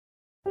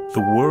The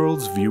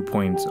world's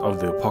viewpoint of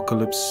the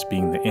apocalypse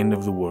being the end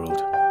of the world,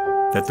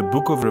 that the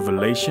book of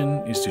Revelation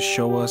is to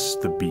show us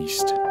the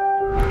beast,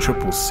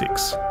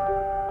 666,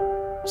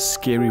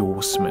 scary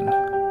horseman,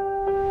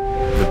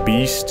 the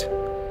beast,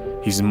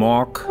 his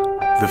mark,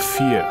 the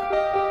fear,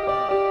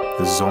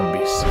 the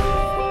zombies.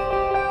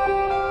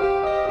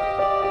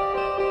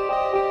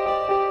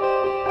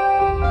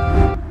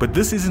 But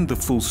this isn't the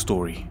full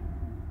story.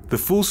 The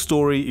full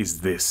story is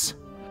this.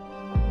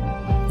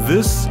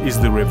 This is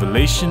the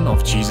revelation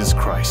of Jesus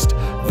Christ,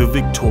 the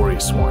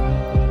victorious one.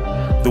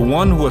 The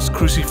one who was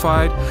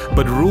crucified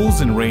but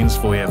rules and reigns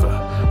forever.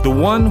 The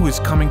one who is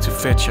coming to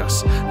fetch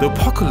us. The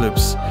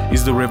apocalypse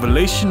is the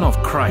revelation of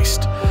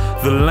Christ,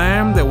 the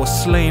Lamb that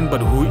was slain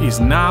but who is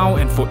now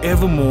and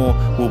forevermore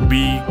will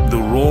be the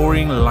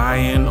roaring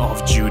Lion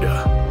of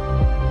Judah.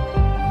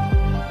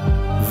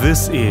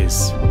 This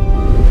is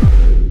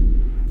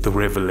the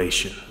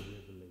revelation.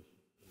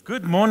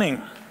 Good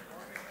morning.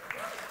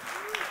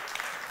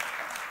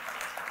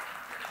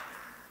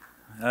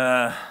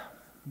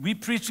 We're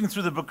preaching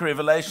through the book of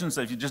Revelation,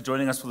 so if you're just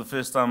joining us for the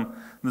first time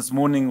this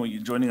morning or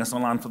you're joining us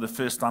online for the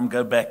first time,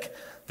 go back.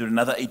 There are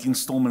another 8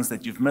 installments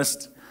that you've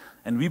missed.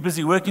 And we're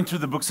busy working through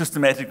the book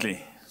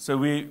systematically. So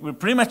we're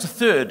pretty much a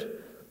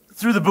third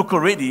through the book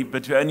already,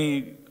 but we're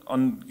only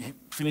on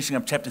finishing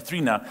up chapter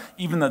 3 now,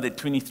 even though there are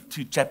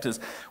 22 chapters.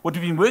 What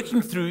we've been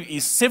working through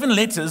is 7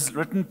 letters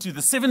written to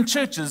the 7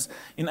 churches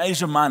in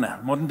Asia Minor,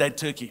 modern-day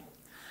Turkey.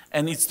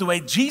 And it's the way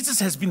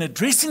Jesus has been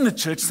addressing the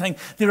church, saying,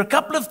 there are a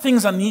couple of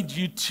things I need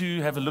you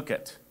to have a look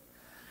at.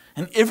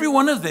 And every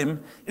one of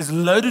them is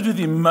loaded with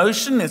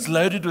emotion, it's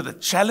loaded with a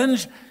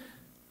challenge.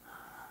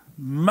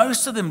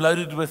 Most of them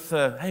loaded with,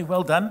 hey,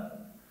 well done.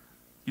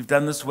 You've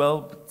done this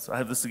well, but I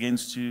have this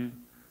against you,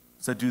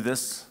 so do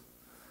this.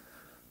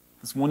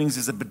 This morning's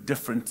is a bit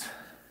different.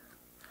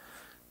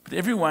 But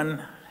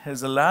everyone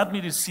has allowed me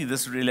to see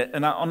this really,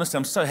 and honestly,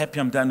 I'm so happy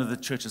I'm done with the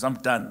churches. I'm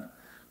done.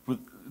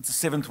 It's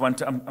the 7th one.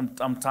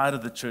 I'm tired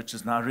of the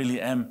churches now, I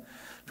really am.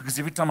 Because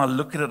every time I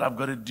look at it, I've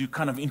got to do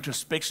kind of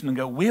introspection and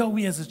go, where are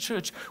we as a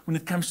church when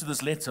it comes to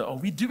this letter? Are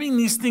we doing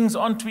these things,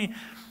 aren't we?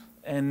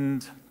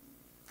 And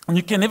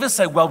you can never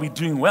say, well, we're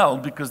doing well,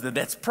 because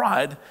that's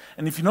pride.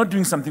 And if you're not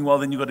doing something well,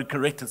 then you've got to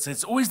correct it. So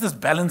it's always this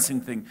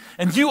balancing thing.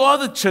 And you are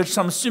the church,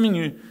 so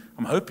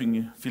I'm hoping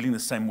you're feeling the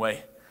same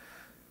way.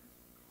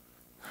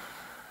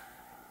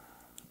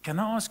 Can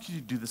I ask you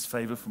to do this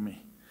favor for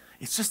me?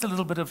 It's just a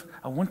little bit of,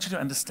 I want you to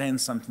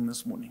understand something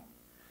this morning.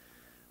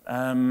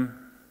 Can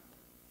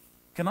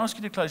I ask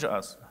you to close your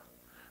eyes?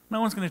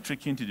 No one's going to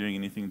trick you into doing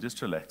anything, just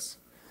relax.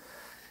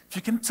 If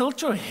you can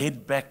tilt your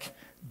head back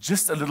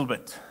just a little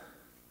bit,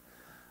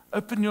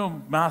 open your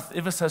mouth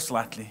ever so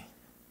slightly.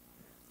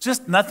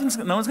 Just no one's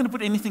going to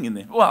put anything in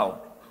there.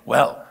 Well,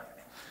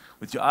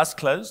 with your eyes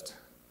closed.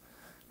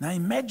 Now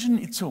imagine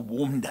it's a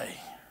warm day.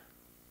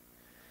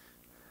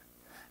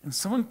 And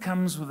someone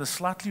comes with a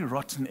slightly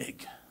rotten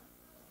egg.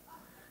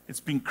 It's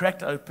been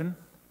cracked open.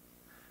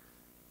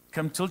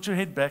 Come tilt your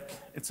head back.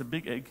 It's a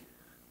big egg.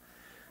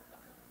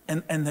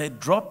 And they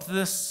drop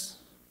this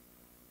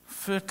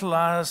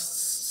fertilized,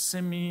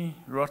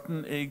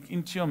 semi-rotten egg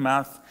into your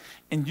mouth.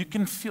 And you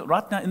can feel,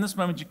 right now in this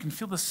moment, you can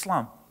feel the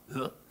slime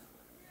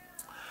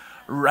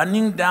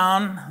running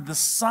down the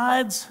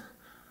sides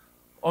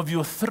of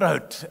your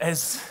throat.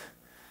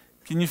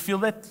 Can you feel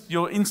that?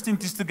 Your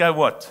instinct is to go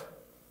what?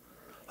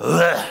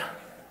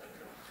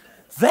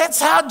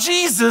 That's how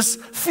Jesus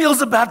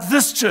feels about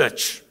this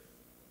church.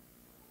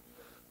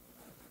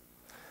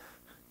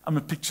 I'm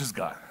a pictures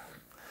guy.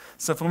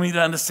 So for me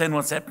to understand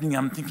what's happening,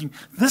 I'm thinking,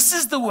 this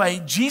is the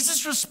way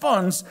Jesus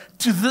responds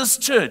to this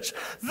church.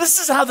 This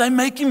is how they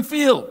make him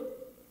feel.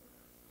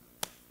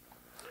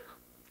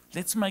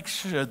 Let's make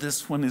sure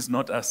this one is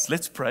not us.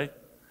 Let's pray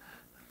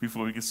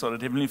before we get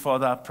started. Heavenly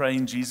Father, I pray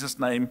in Jesus'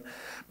 name,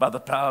 by the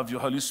power of your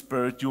Holy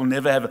Spirit, you'll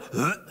never have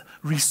a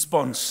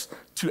response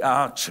to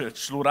our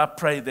church. Lord, I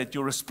pray that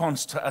your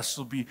response to us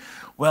will be,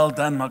 well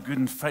done, my good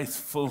and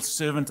faithful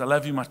servant. I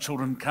love you, my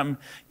children. Come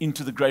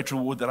into the great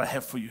reward that I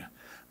have for you.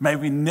 May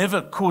we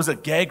never cause a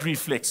gag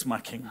reflex, my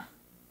King.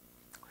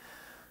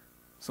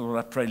 So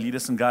Lord, I pray, lead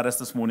us and guide us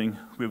this morning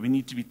where we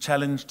need to be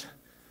challenged.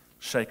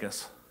 Shake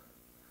us.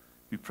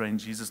 We pray in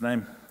Jesus'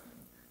 name.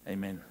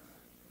 Amen.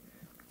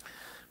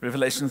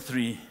 Revelation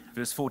 3,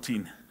 verse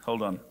 14.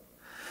 Hold on.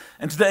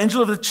 And to the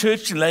angel of the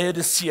church in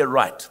Laodicea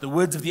write, the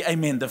words of the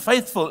Amen, the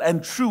faithful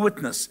and true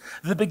witness,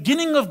 the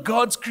beginning of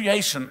God's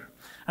creation.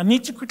 I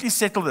need to quickly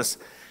settle this.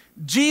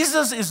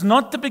 Jesus is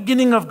not the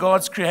beginning of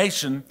God's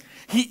creation.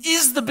 He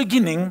is the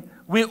beginning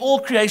where all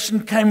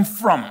creation came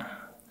from.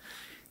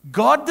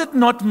 God did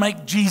not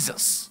make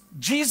Jesus.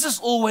 Jesus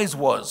always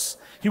was.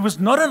 He was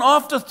not an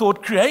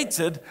afterthought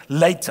created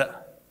later.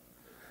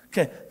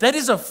 Okay, that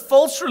is a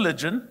false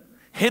religion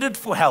headed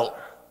for hell.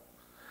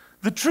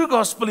 The true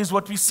gospel is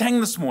what we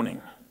sang this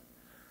morning.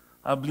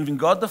 I believe in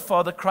God the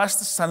Father, Christ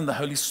the Son, and the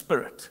Holy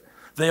Spirit.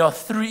 They are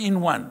 3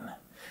 in 1,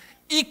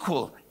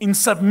 equal in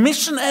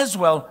submission as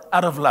well,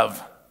 out of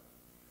love.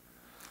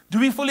 Do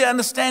we fully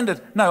understand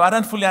it? No, I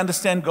don't fully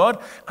understand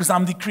God because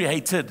I'm the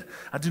created.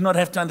 I do not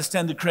have to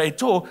understand the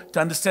creator to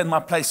understand my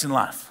place in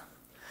life.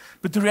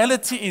 But the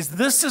reality is,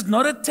 this is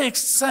not a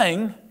text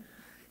saying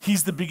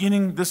he's the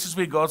beginning, this is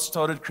where God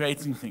started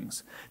creating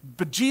things.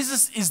 But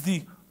Jesus is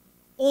the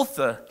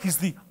author, he's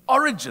the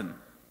origin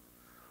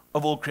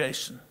of all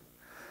creation.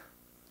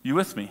 You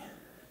with me?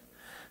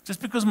 Just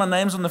because my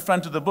name's on the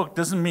front of the book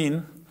doesn't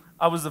mean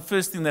I was the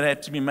first thing that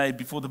had to be made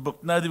before the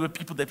book. No, there were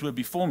people that were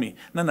before me.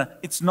 No,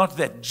 it's not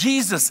that.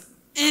 Jesus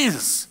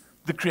is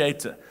the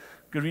creator.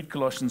 Go read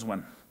Colossians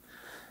 1.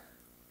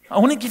 I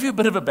want to give you a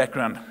bit of a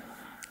background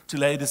to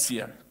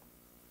Laodicea.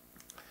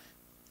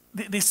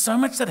 There's so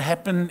much that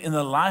happened in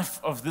the life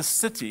of this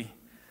city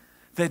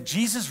that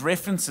Jesus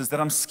references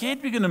that I'm scared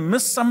we're going to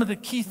miss some of the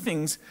key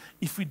things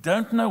if we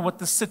don't know what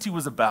the city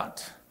was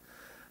about.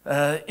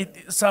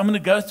 So I'm going to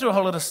go through a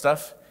whole lot of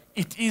stuff.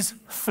 It is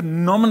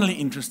phenomenally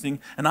interesting,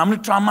 and I'm going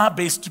to try my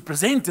best to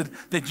present it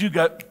that you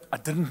go, I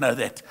didn't know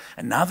that.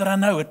 And now that I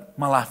know it,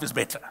 my life is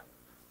better.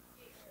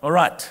 All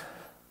right.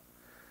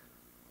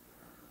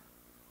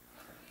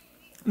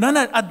 No,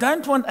 I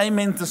don't want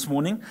amen this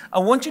morning. I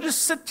want you to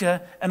sit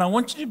here, and I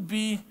want you to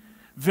be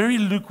very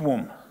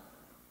lukewarm.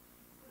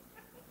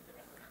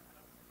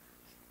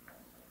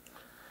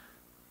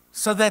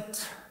 So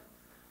that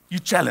you're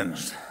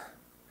challenged.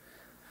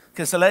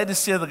 Okay, so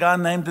Laodicea, the guy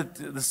named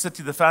it, the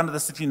city, the founder of the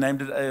city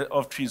named it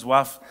after his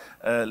wife,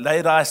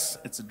 Laodice.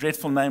 It's a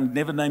dreadful name,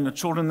 never name your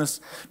children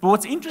this. But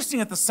what's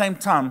interesting at the same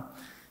time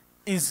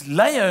is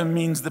Lao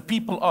means the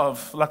people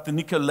of, like the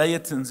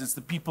Nicolaitans, it's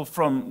the people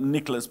from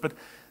Nicholas. But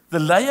the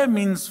Lao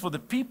means for the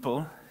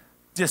people,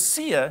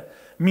 Decea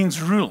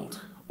means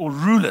ruled or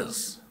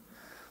rulers.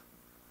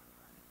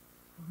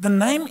 The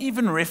name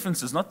even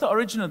references, not the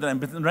origin of the name,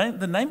 but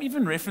the name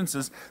even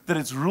references that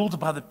it's ruled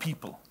by the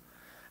people.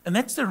 And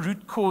that's the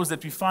root cause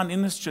that we find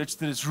in this church,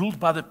 that it's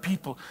ruled by the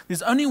people.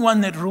 There's only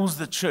one that rules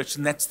the church,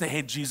 and that's the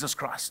head, Jesus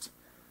Christ.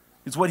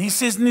 It's what he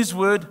says in his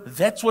word.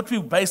 That's what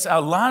we base our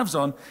lives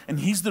on,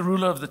 and he's the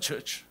ruler of the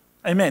church.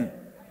 Amen.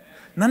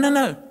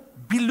 No.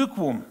 Be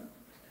lukewarm.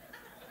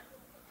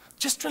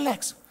 Just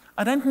relax.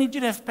 I don't need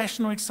you to have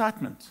passion or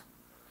excitement.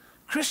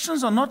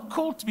 Christians are not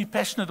called to be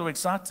passionate or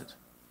excited.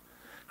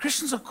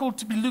 Christians are called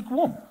to be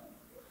lukewarm.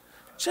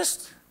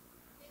 Just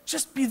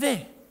be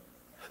there.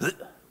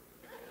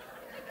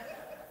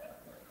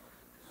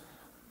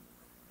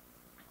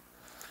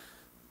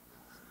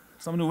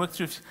 Someone who worked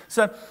through.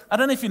 So I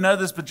don't know if you know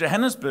this, but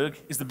Johannesburg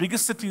is the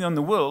biggest city in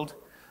the world.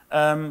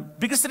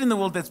 Biggest city in the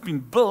world that's been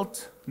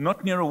built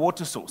not near a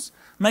water source.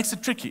 Makes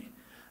it tricky.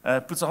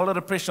 Puts a whole lot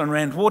of pressure on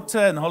Rand Water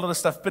and a whole lot of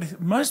stuff. But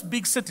most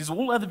big cities,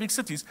 all other big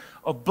cities,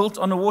 are built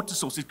on a water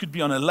source. It could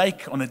be on a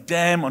lake, on a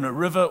dam, on a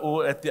river,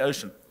 or at the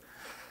ocean.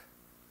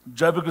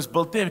 Joburg was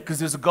built there because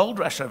there's a gold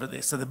rush over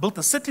there. So they built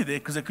a city there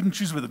because they couldn't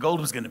choose where the gold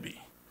was going to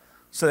be.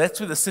 So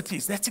that's where the city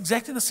is. That's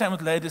exactly the same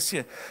with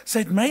Laodicea. So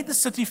it made the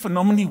city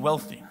phenomenally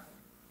wealthy.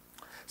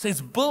 So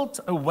it's built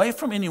away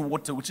from any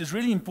water, which is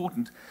really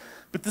important.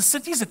 But the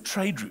city is a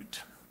trade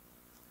route.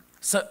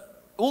 So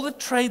all the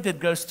trade that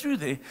goes through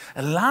there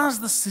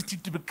allows the city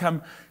to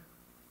become,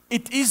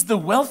 it is the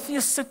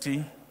wealthiest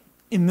city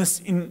in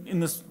this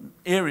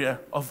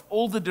area of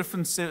all the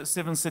different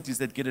 7 cities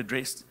that get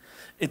addressed.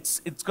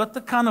 It's got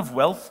the kind of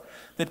wealth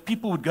that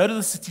people would go to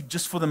the city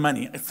just for the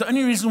money. It's the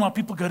only reason why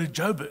people go to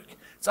Joburg.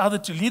 It's either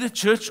to lead a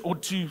church or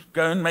to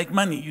go and make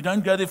money. You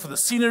don't go there for the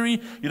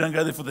scenery. You don't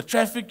go there for the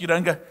traffic. You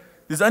don't go.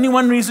 There's only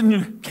one reason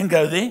you can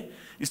go there,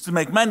 is to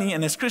make money.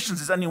 And as Christians,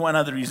 there's only one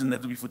other reason,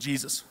 that will be for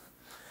Jesus.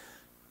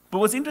 But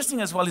what's interesting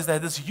as well is they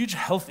had this huge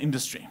health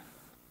industry.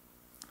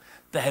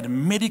 They had a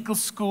medical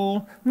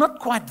school, not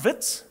quite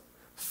Wits.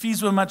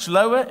 Fees were much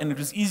lower, and it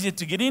was easier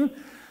to get in.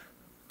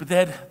 But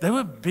they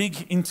were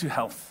big into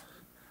health.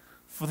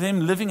 For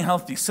them, living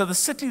healthy. So the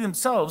city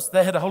themselves,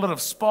 they had a whole lot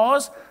of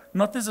spas.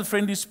 Not there's a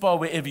friendly spa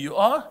wherever you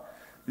are.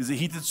 There's a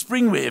heated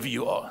spring wherever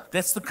you are.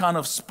 That's the kind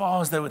of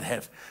spas they would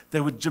have. They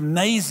were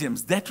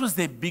gymnasiums. That was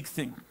their big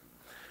thing.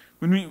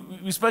 When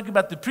we spoke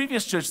about the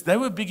previous church, they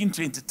were big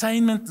into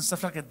entertainment and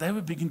stuff like that. They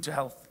were big into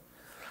health.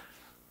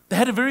 They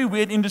had a very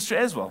weird industry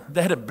as well.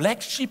 They had a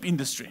black sheep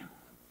industry.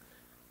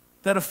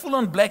 They had a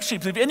full-on black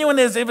sheep. So if anyone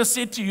has ever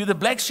said to you, the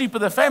black sheep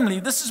of the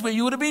family, this is where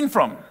you would have been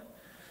from.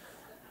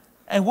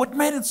 And what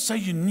made it so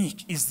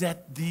unique is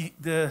that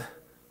the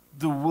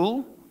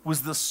wool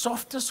was the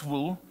softest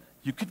wool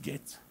you could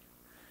get.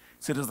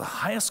 So it was the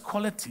highest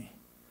quality.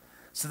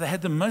 So they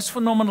had the most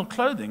phenomenal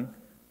clothing.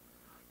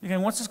 You're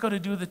going, what's this got to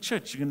do with the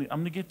church? I'm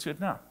going to get to it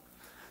now.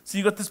 So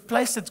you've got this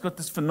place that's got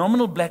this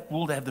phenomenal black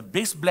wool. They have the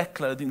best black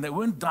clothing. They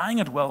weren't dyeing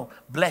it well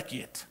black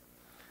yet.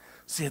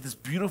 So you had this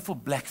beautiful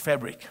black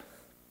fabric.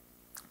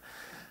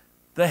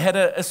 They had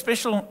a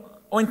special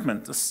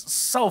ointment, a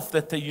salve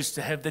that they used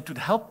to have that would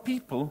help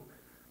people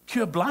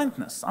cure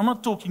blindness. I'm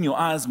not talking your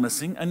eyes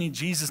missing. Only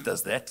Jesus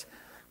does that.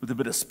 with a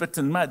bit of spit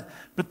and mud.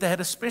 But they had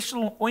a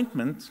special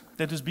ointment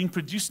that was being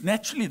produced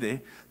naturally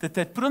there that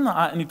they'd put on the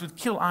eye, and it would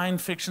kill eye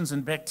infections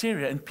and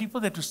bacteria. And people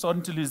that were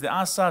starting to lose their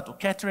eyesight or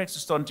cataracts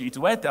were starting to eat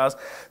away at their eyes,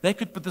 they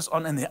could put this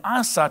on and their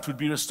eyesight would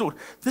be restored.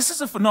 This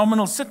is a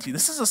phenomenal city.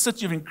 This is a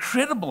city of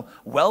incredible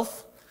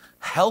wealth,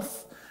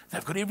 health.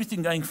 They've got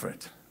everything going for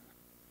it.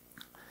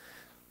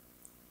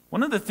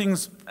 One of the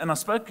things, and I've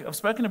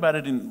spoken about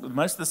it in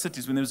most of the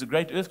cities, when there was a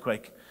great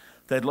earthquake,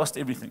 they'd lost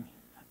everything.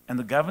 And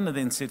the governor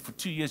then said, for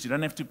 2 years, you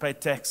don't have to pay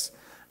tax.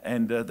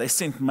 And they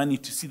sent money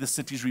to see the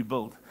cities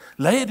rebuild.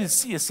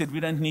 Laodicea said, we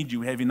don't need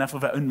you. We have enough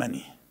of our own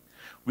money.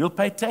 We'll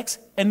pay tax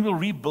and we'll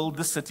rebuild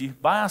the city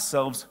by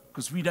ourselves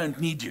because we don't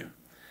need you.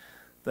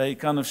 They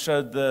kind of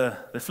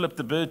they flipped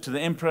the bird to the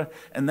emperor,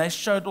 and they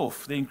showed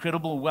off their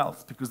incredible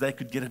wealth because they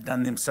could get it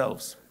done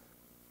themselves.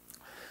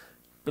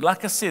 But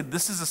like I said,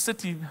 this is a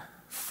city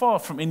far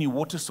from any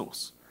water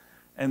source.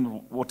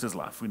 And water's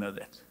life, we know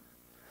that.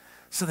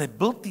 So they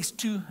built these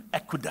 2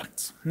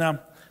 aqueducts. Now,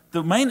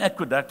 the main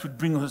aqueduct would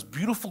bring this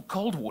beautiful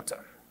cold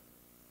water,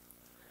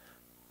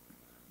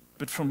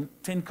 but from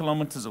 10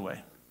 kilometers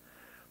away,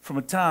 from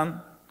a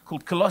town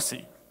called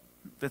Colossae.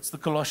 That's the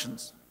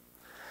Colossians.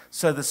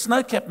 So the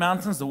snow-capped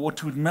mountains, the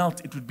water would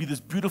melt. It would be this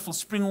beautiful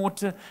spring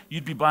water.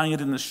 You'd be buying it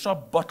in the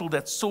shop, bottled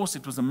at source.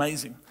 It was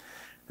amazing.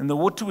 And the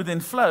water would then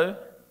flow,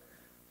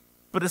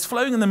 but it's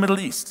flowing in the Middle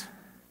East,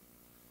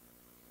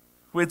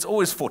 where it's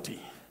always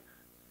 40.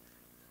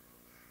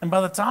 And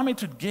by the time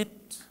it would get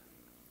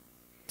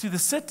to the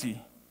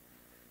city,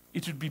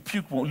 it would be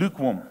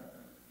lukewarm.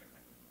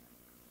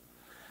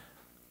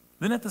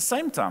 Then at the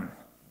same time,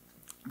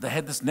 they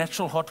had this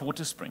natural hot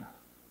water spring.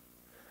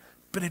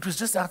 But it was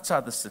just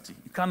outside the city.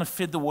 It kind of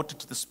fed the water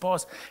to the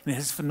spas, and it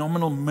has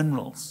phenomenal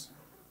minerals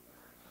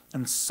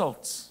and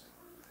salts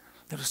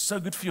that are so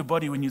good for your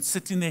body when you'd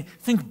sit in there.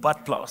 Think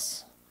butt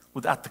plus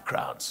without the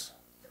crowds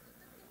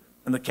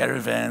and the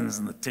caravans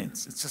and the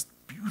tents. It's just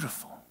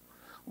beautiful.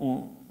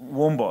 Or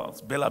warm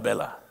baths, Bella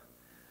Bella.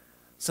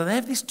 So they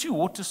have these 2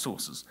 water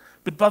sources.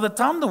 But by the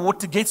time the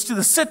water gets to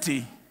the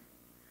city,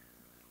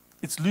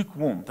 it's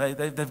lukewarm.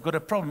 They've got a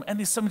problem. And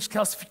there's so much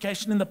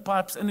calcification in the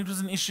pipes, and it was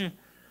an issue.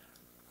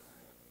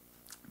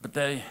 But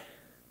they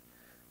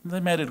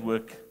made it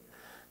work.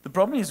 The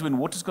problem is when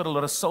water's got a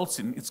lot of salts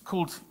in, it's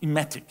called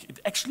emetic. It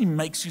actually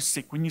makes you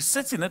sick. When you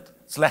sit in it,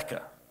 it's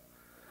lacquer.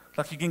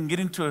 Like you can get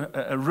into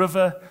a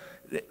river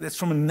that's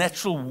from a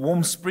natural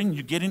warm spring.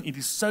 You get in, it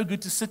is so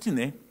good to sit in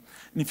there.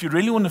 And if you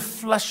really want to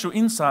flush your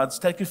insides,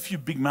 take a few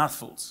big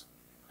mouthfuls.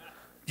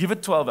 Give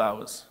it 12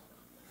 hours.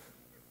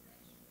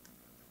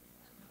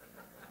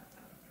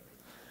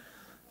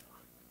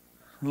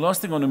 The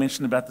last thing I want to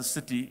mention about the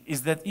city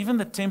is that even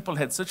the temple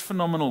had such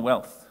phenomenal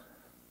wealth.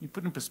 You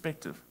put in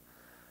perspective.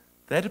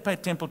 They had to pay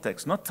temple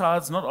tax, not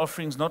tithes, not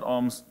offerings, not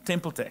alms,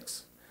 temple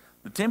tax.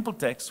 The temple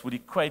tax would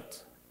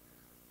equate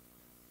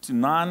to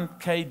 9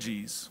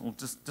 kgs, or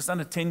just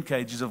under 10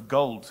 kgs of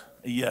gold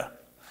a year.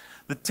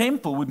 The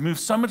temple would move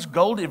so much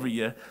gold every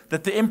year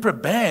that the emperor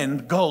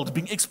banned gold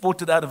being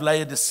exported out of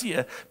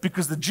Laodicea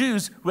because the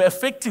Jews were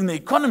affecting the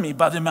economy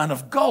by the amount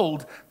of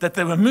gold that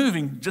they were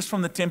moving just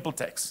from the temple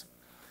tax.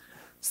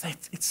 So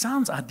it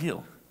sounds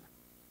ideal.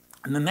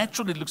 And the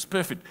natural, it looks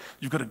perfect.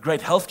 You've got a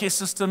great healthcare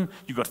system,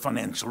 you've got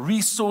financial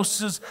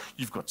resources,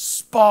 you've got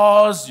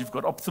spas, you've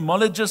got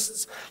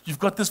ophthalmologists, you've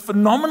got this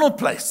phenomenal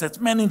place that's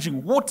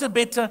managing water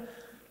better,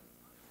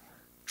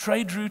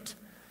 trade route.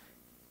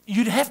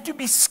 You'd have to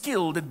be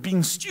skilled at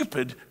being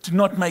stupid to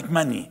not make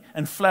money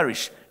and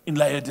flourish in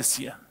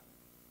Laodicea.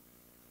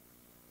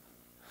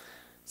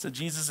 So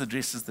Jesus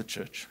addresses the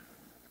church.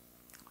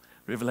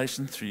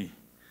 Revelation 3,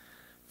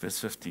 verse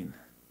 15.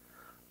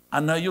 I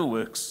know your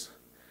works.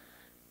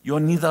 You're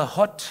neither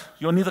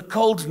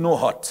cold nor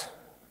hot.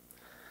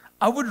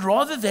 I would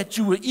rather that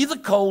you were either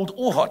cold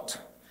or hot.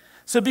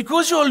 So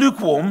because you're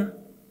lukewarm,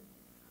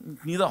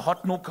 neither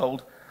hot nor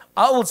cold,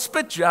 I will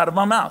spit you out of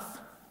my mouth.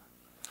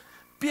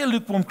 Be a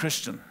lukewarm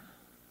Christian.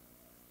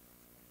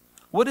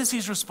 What is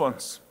his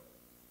response?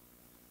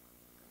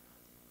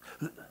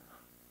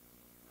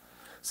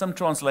 Some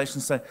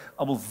translations say,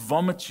 I will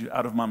vomit you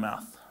out of my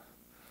mouth.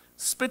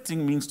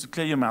 Spitting means to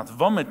clear your mouth.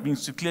 Vomit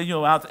means to clear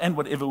your mouth and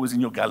whatever was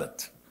in your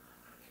gullet.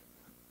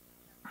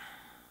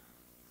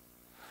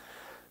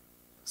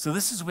 So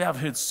this is where I've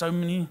heard so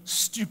many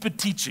stupid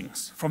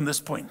teachings from this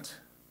point.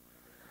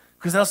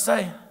 Because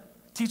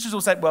teachers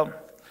will say, well,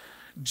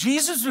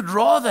 Jesus would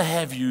rather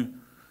have you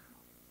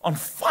on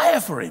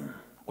fire for him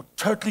or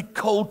totally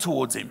cold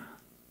towards him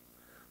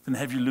than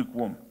have you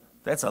lukewarm.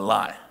 That's a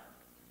lie.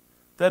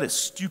 That is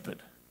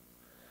stupid.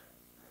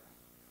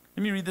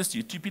 Let me read this to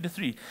you, 2 Peter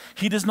 3.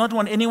 He does not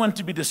want anyone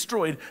to be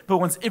destroyed, but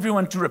wants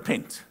everyone to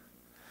repent.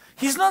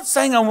 He's not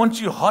saying I want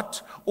you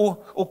hot or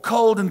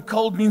cold, and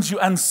cold means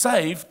you're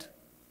unsaved.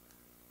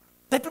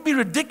 That would be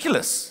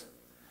ridiculous.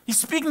 He's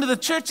speaking to the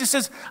church. He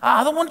says,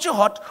 I don't want you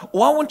hot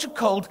or I want you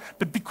cold,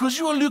 but because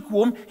you are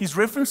lukewarm, he's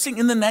referencing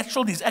in the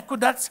natural these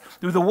aqueducts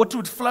where the water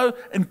would flow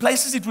in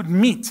places it would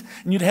meet,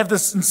 and you'd have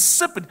this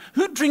insipid.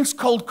 Who drinks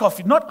cold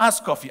coffee? Not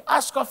iced coffee.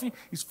 Iced coffee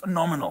is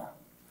phenomenal.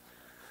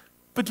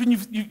 But when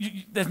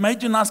they've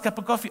made you a nice cup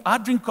of coffee, I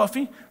drink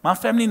coffee, my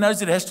family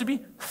knows it has to be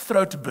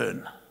throat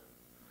burn.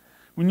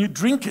 When you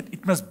drink it,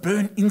 it must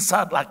burn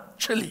inside like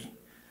chili.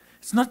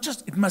 It's not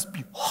just, it must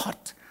be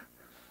hot.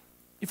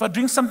 If I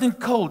drink something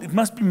cold, it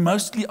must be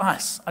mostly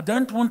ice. I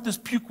don't want this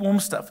puke warm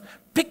stuff.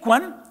 Pick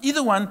one,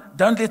 either one,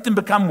 don't let them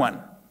become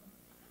one.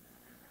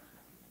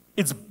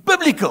 It's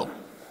biblical.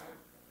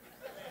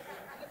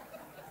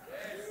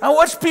 I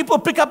watch people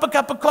pick up a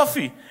cup of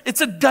coffee.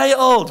 It's a day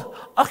old.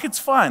 It's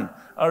fine.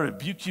 I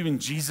rebuke you in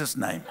Jesus'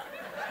 name.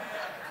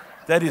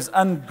 That is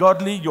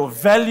ungodly. Your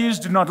values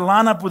do not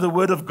line up with the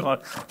word of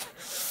God.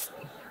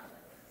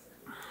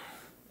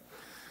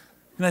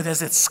 There's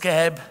that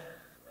scab.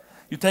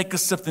 You take a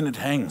sip, then it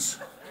hangs.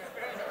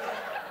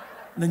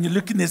 And then you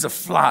look and there's a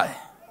fly.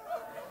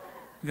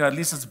 You go, at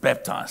least it's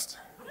baptized.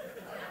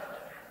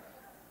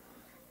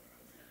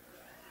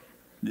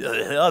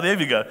 Oh, there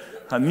we go.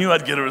 I knew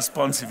I'd get a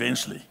response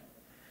eventually.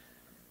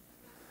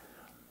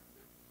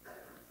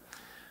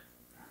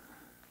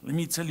 Let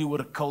me tell you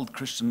what a cold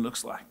Christian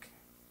looks like.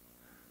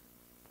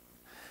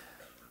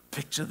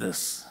 Picture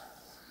this.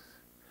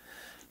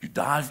 You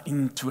dive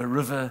into a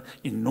river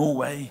in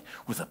Norway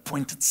with a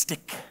pointed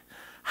stick,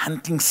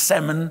 hunting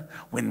salmon.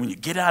 When you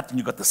get out and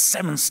you've got the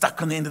salmon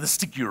stuck on the end of the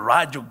stick, you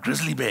ride your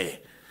grizzly bear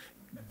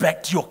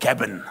back to your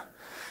cabin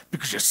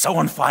because you're so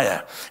on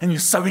fire and you're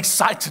so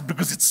excited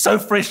because it's so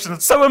fresh and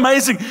it's so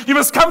amazing. You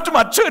must come to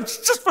my church.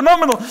 It's just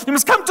phenomenal. You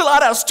must come to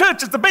Lighthouse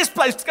Church. It's the best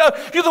place to go.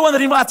 You're the one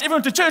that invites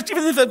everyone to church,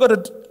 even if they've got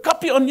a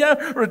copy on you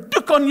or a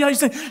duck on you. You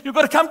say, you've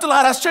got to come to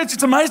Lighthouse Church.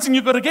 It's amazing.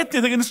 You've got to get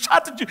there. They're going to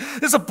shout at you.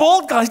 There's a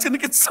bald guy. He's going to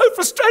get so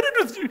frustrated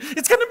with you.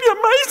 It's going to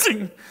be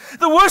amazing.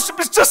 The worship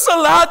is just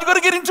so loud. You've got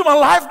to get into my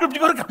life group.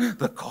 You've got to come.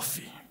 The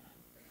coffee.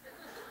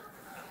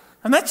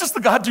 And that's just the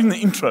guy doing the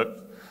intro.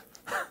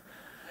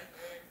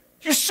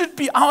 You should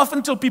be, I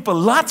often tell people,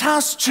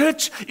 Lighthouse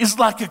Church is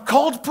like a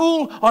cold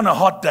pool on a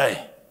hot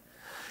day.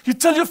 You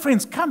tell your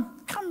friends,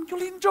 come,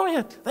 you'll enjoy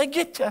it. They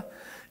get you.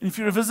 And if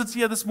you're a visitor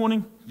here this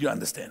morning, you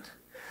understand.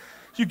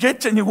 You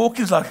get you and you walk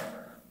in, it's like,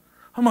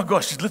 oh my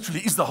gosh, it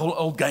literally is the whole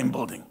old game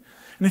building.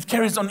 And it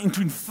carries on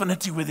into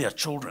infinity with their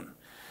children.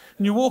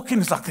 And you walk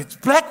in, it's like, it's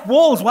black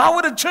walls. Why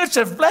would a church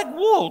have black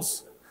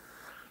walls?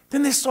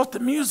 Then they start the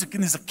music,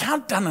 and there's a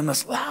countdown, and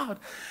it's loud.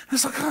 And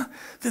it's like,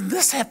 then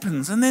this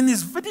happens, and then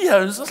there's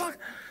videos. It's like,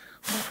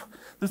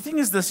 the thing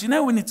is this,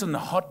 when it's on a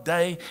hot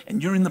day,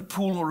 and you're in the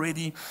pool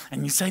already,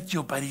 and you say to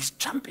your buddies,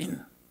 jump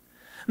in.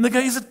 And they go,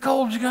 is it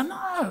cold? You go,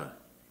 no,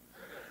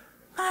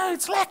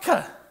 it's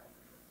lekker.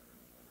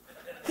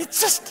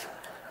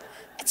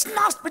 It's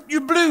nice, but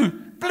you're blue.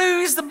 Blue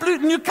is the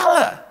new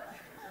color.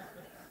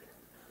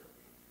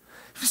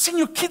 You've seen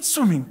your kids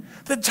swimming.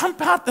 They jump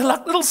out, they're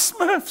like little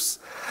Smurfs.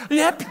 Are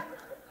you happy?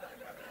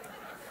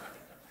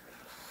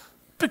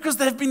 Because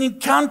they've been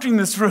encountering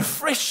this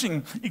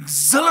refreshing,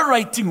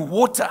 exhilarating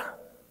water.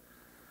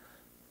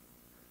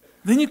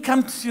 Then you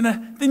come to,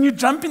 then you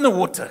jump in the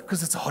water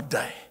because it's a hot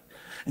day.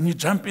 And you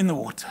jump in the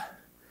water.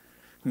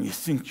 And you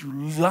think, you're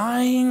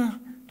lying.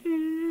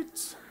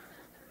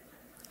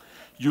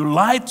 You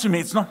lied to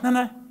me. It's not,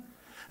 no.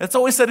 That's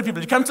always said to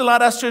people. You come to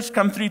Lighthouse Church,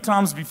 come 3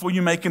 times before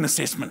you make an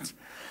assessment.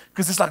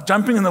 Because it's like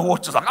jumping in the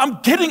water. It's like,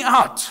 I'm getting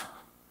out.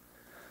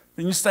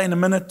 Then you stay in a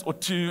minute or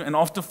two, and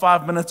after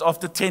 5 minutes,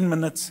 after 10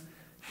 minutes,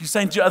 you're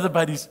saying to your other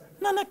buddies,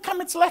 no,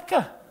 come, it's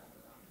lekker.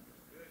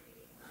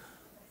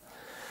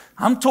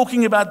 I'm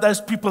talking about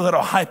those people that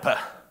are hyper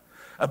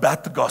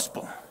about the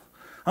gospel.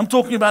 I'm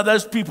talking about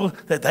those people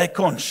that they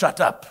can't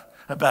shut up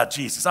about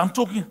Jesus. I'm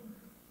talking.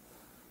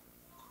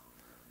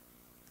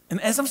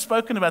 And as I've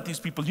spoken about these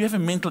people, you have a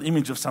mental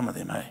image of some of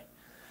them, hey?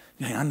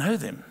 You're going, I know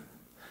them.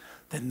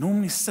 They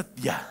normally sit,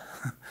 yeah.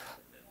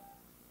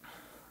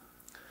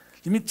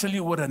 Let me tell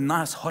you what a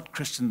nice, hot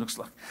Christian looks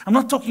like. I'm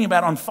not talking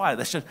about on fire.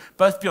 They should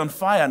both be on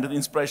fire under the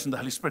inspiration of the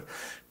Holy Spirit.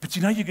 But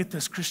you get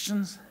those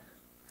Christians,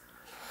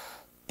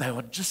 they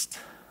are just,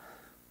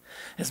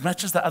 as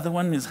much as the other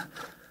one is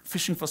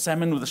fishing for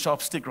salmon with a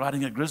sharp stick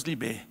riding a grizzly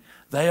bear,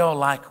 they are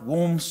like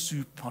warm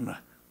soup on a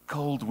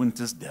cold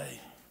winter's day.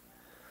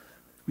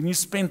 When you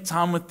spend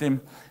time with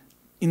them,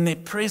 in their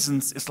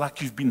presence, it's like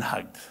you've been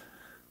hugged.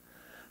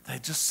 They're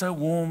just so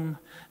warm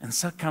and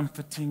so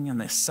comforting,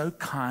 and they're so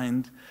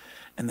kind,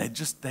 and they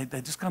just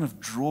kind of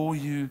draw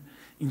you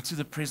into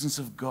the presence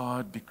of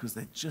God because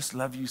they just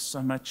love you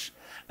so much,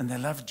 and they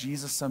love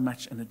Jesus so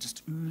much, and it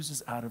just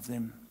oozes out of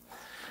them.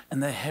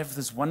 And they have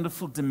this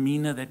wonderful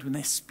demeanor that when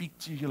they speak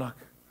to you, you're like,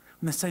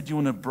 when they say, do you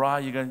want a bra?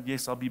 You go,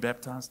 yes, I'll be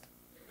baptized.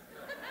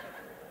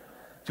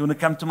 Do you want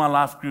to come to my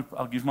life group?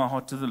 I'll give my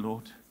heart to the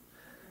Lord.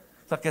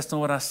 It's like, that's not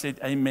what I said.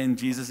 Amen.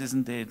 Jesus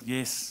isn't dead.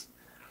 Yes.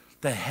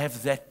 They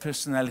have that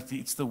personality.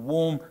 It's the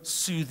warm,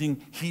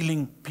 soothing,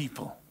 healing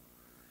people.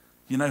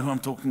 You know who I'm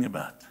talking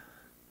about.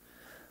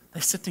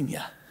 They're sitting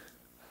here.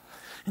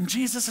 And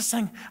Jesus is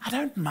saying, I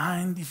don't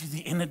mind if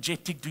you're the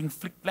energetic, doing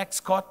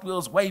flick-flacks,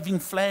 cartwheels, waving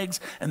flags,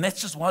 and that's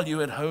just while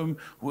you're at home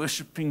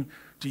worshiping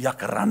to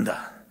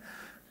Yakaranda.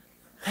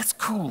 That's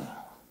cool.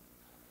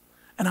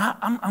 And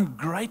I'm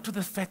great with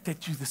the fact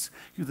that you're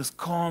this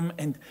calm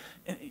and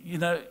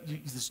you're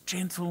this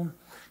gentle,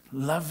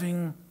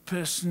 loving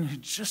person who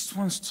just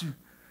wants to,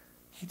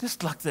 you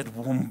just like that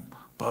warm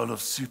bowl of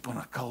soup on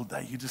a cold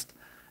day,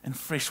 and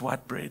fresh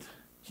white bread.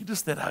 You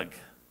just that hug.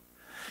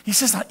 He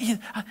says,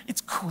 it's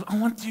cool, I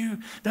want you,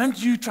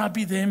 don't you try to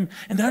be them,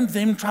 and don't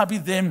them try to be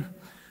them.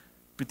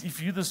 But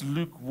if you're this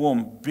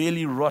lukewarm,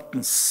 barely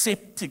rotten,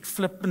 septic,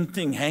 flippant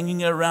thing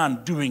hanging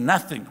around doing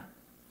nothing,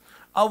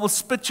 I will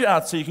spit you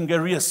out so you can go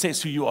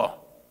reassess who you are.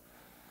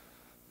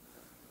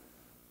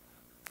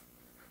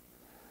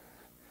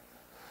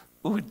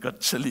 Oh, it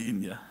got chilly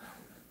in here.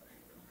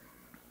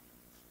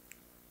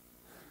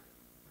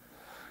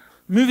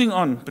 Moving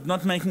on, but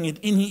not making it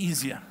any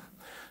easier.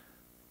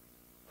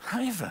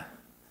 However,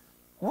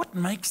 what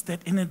makes that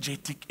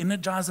energetic,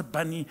 Energizer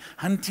Bunny,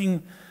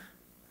 hunting,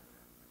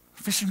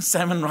 fishing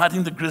salmon,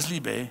 riding the grizzly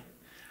bear,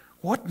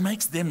 what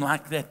makes them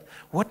like that?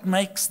 What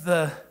makes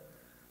them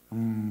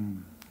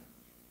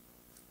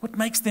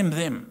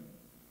them?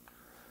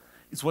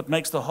 It's what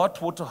makes the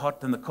hot water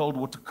hot and the cold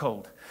water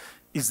cold,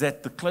 is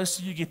that the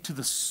closer you get to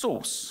the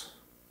source,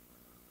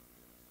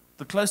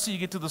 the closer you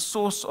get to the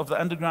source of the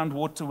underground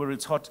water where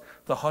it's hot,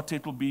 the hotter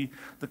it will be.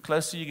 The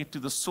closer you get to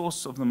the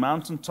source of the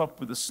mountaintop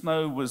where the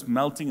snow was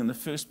melting in the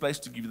first place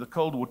to give you the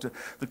cold water,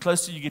 the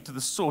closer you get to the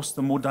source,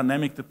 the more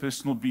dynamic the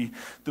person will be.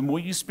 The more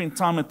you spend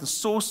time at the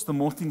source, the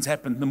more things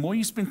happen. The more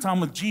you spend time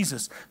with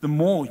Jesus, the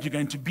more you're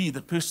going to be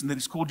the person that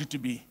He's called you to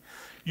be.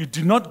 You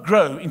do not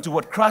grow into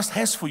what Christ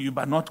has for you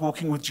by not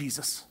walking with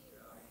Jesus.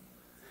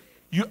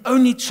 You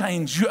only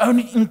change, you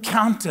only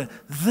encounter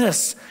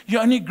this, you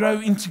only grow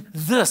into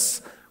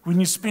this when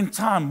you spend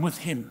time with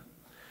Him.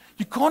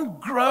 You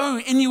can't grow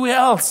anywhere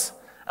else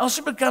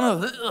you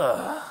become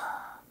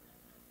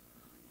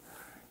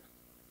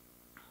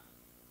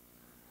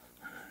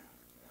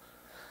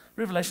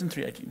Revelation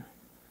 3:18.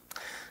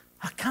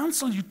 I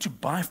counsel you to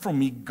buy from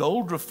me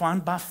gold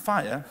refined by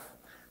fire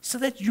so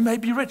that you may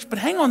be rich. But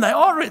hang on, they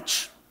are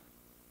rich.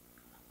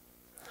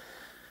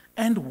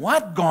 And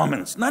white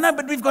garments. No,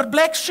 but we've got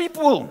black sheep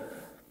wool.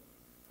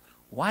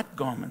 White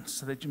garments,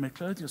 so that you may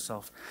clothe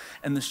yourself,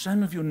 and the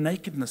shame of your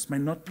nakedness may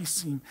not be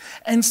seen.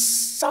 And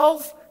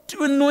salve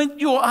to anoint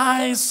your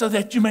eyes, so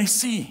that you may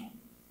see.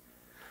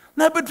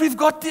 No, but we've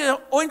got the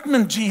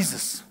ointment,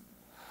 Jesus.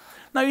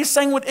 Now He's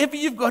saying whatever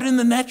you've got in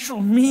the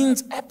natural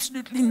means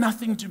absolutely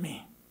nothing to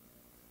me.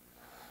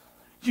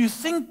 You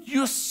think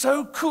you're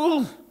so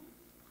cool.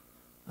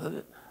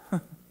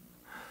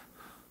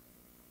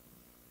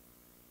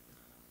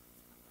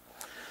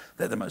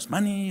 They had the most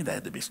money, they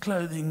had the best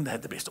clothing, they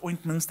had the best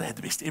ointments, they had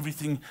the best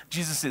everything.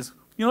 Jesus says,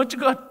 you know what you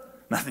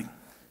got? Nothing.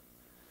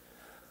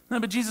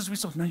 No, but Jesus, we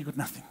saw, no, you got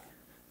nothing.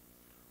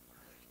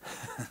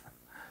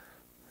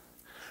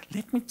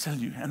 Let me tell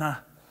you, and I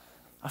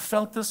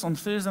felt this on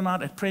Thursday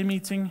night at prayer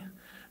meeting,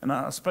 and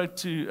I spoke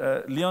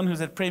to Leon, who's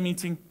at prayer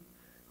meeting,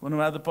 one of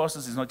our other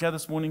pastors. He's not here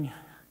this morning.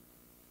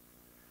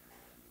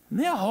 And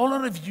there are a whole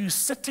lot of you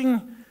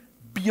sitting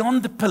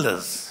beyond the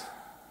pillars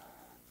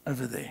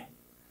over there.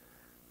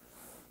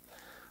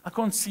 I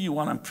can't see you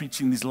while I'm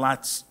preaching. These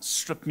lights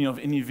strip me of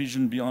any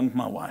vision beyond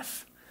my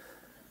wife.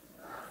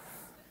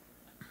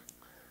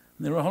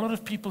 There are a whole lot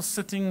of people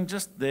sitting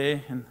just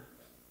there and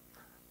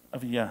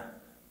over here.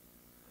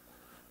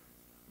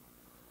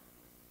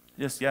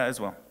 Yes, yeah,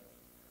 as well.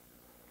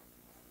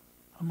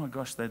 Oh my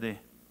gosh, they're there.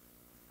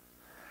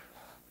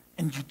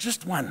 And you're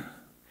just one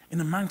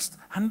in amongst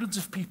hundreds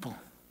of people.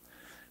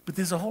 But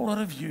there's a whole lot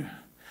of you.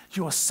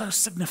 You are so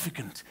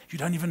significant, you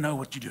don't even know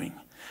what you're doing.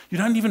 You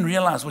don't even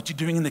realize what you're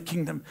doing in the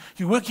kingdom.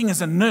 You're working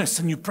as a nurse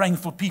and you're praying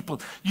for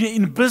people. You're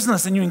in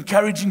business and you're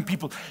encouraging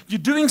people. You're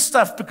doing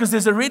stuff because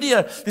there's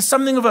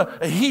something of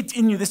a heat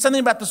in you. There's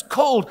something about this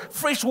cold,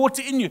 fresh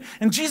water in you.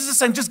 And Jesus is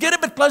saying, just get a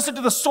bit closer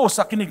to the source.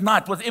 I can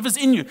ignite whatever's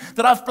in you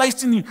that I've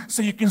placed in you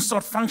so you can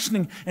start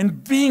functioning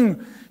and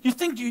being. You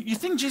think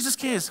Jesus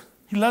cares?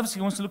 He loves,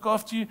 He wants to look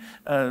after you.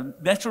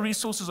 Natural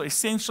resources are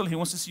essential. He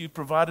wants to see you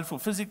provided for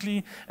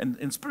physically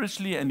and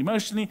spiritually and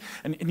emotionally.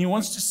 And He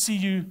wants to see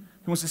you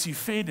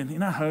fed and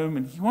in a home.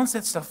 And He wants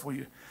that stuff for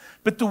you.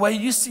 But the way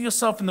you see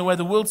yourself and the way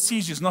the world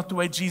sees you is not the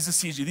way Jesus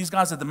sees you. These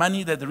guys had the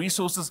money, they had the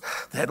resources,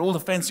 they had all the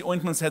fancy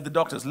ointments, they had the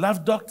doctors,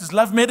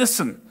 love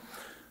medicine.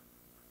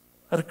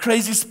 I had a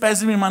crazy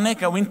spasm in my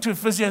neck. I went to a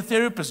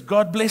physiotherapist.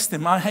 God bless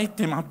them. I hate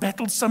them. I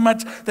battled so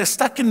much. They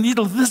stuck a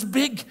needle this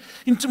big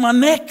into my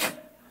neck.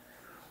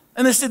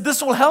 And they said,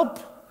 this will help.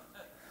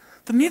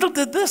 The needle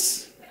did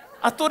this.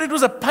 I thought it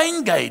was a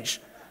pain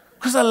gauge.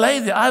 Because I lay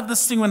there. I have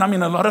this thing when I'm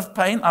in a lot of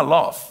pain, I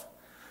laugh.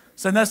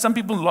 So now some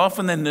people laugh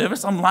when they're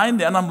nervous. I'm lying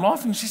there and I'm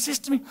laughing. She says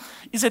to me,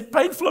 is it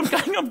painful? I'm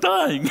going, I'm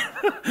dying.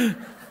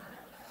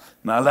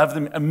 No, I love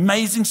them.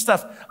 Amazing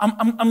stuff.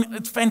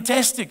 It's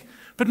fantastic.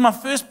 But my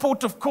first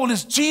port of call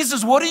is,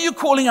 Jesus, what are you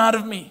calling out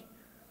of me?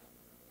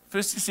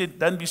 First He said,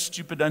 don't be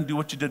stupid. Don't do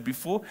what you did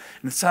before.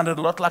 And it sounded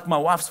a lot like my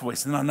wife's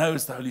voice. And I know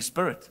it's the Holy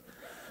Spirit.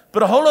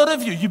 But a whole lot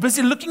of you, you're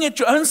busy looking at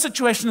your own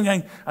situation and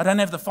going, I don't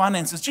have the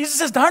finances. Jesus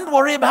says, don't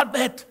worry about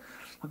that.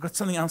 I've got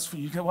something else for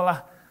you. You go,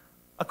 well,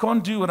 I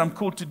can't do what I'm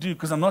called to do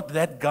because I'm not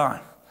that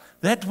guy.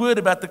 That word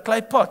about the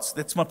clay pots,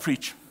 that's my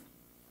preach.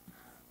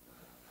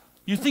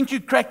 You think you're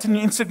cracked and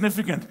you're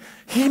insignificant.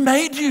 He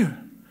made you.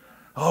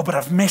 Oh, but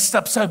I've messed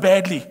up so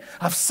badly.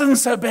 I've sinned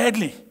so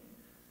badly.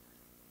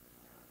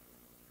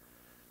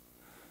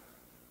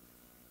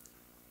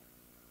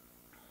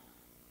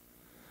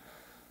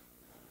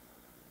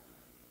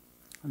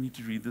 I need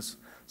to read this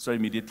so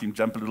immediately and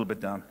jump a little bit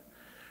down.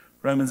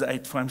 Romans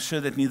 8, for I'm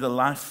sure that neither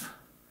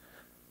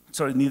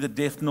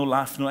death, nor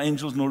life, nor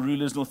angels, nor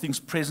rulers, nor things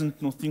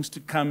present, nor things to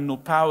come, nor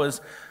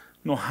powers,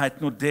 nor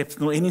height, nor depth,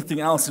 nor anything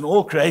else in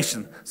all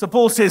creation. So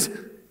Paul says,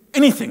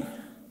 anything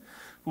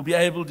will be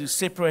able to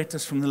separate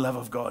us from the love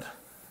of God.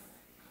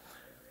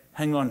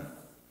 Hang on,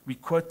 we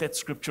quote that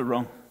scripture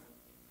wrong.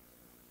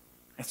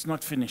 It's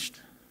not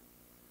finished.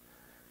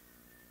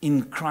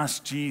 In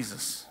Christ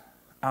Jesus,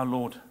 our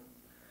Lord.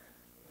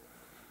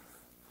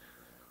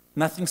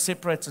 Nothing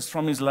separates us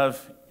from His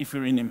love if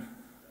we're in Him.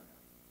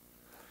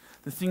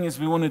 The thing is,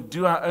 we want to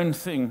do our own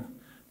thing,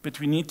 but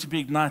we need to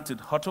be ignited,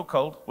 hot or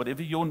cold,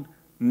 whatever your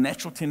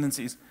natural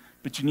tendency is,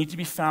 but you need to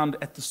be found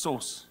at the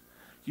source.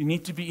 You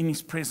need to be in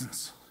His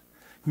presence.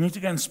 You need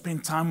to go and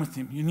spend time with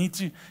Him. You need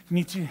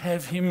to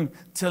have Him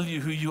tell you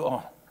who you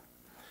are.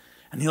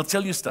 And He'll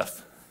tell you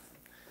stuff.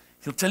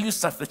 He'll tell you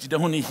stuff that you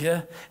don't want to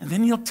hear, and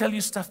then He'll tell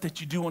you stuff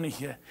that you do want to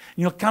hear. And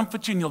He'll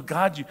comfort you and He'll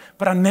guide you,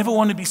 but I never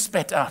want to be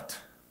spat out.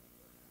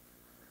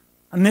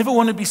 I never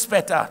want to be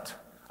spat out.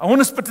 I want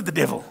to spit at the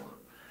devil,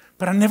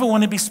 but I never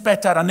want to be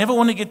spat out. I never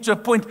want to get to a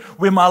point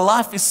where my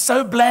life is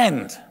so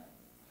bland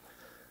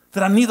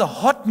that I'm neither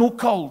hot nor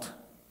cold.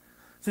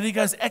 That He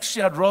goes,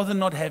 actually, I'd rather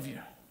not have you.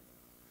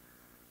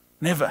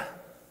 Never.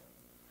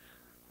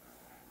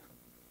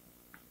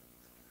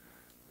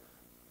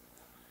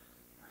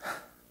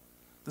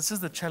 This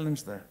is the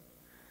challenge, though.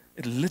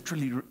 It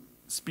literally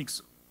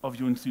speaks of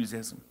your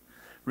enthusiasm.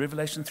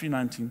 Revelation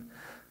 3:19.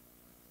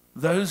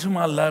 Those whom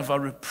I love, I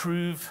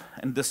reprove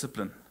and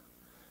discipline.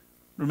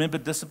 Remember,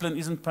 discipline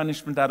isn't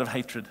punishment out of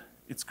hatred.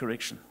 It's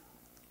correction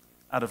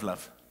out of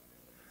love.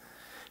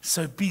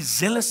 So be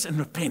zealous and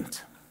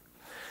repent.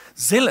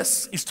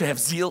 Zealous is to have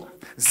zeal.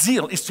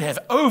 Zeal is to have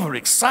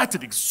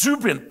overexcited,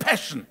 exuberant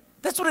passion.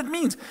 That's what it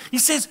means. He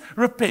says,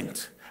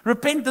 repent.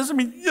 Repent doesn't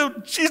mean,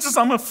 Jesus,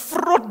 I'm a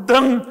frot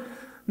ding.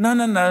 No.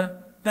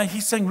 No,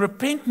 he's saying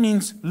repent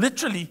means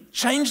literally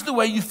change the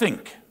way you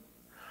think.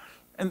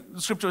 And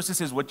the scripture also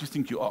says what you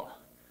think you are.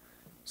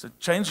 So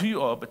change who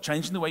you are, but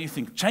change the way you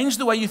think. Change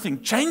the way you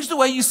think. Change the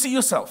way you see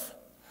yourself.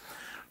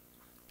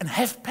 And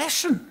have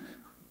passion.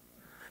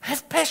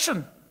 Have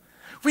passion.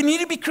 We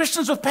need to be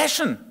Christians with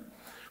passion.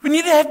 We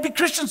need to be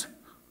Christians.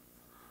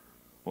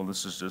 Well,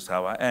 this is just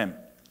how I am.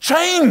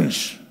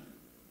 Change.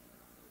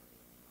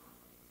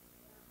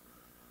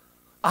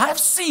 I've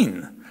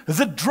seen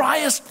the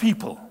driest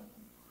people.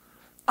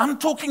 I'm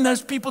talking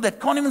those people that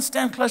can't even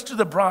stand close to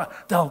the briar.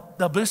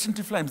 They'll burst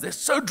into flames. They're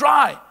so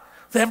dry.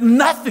 They have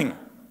nothing.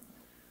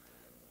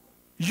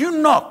 You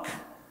knock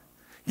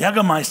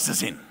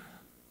Jägermeisters in.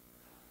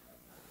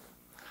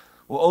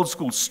 Or old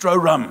school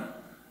Stro rum.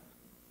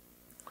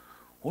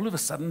 All of a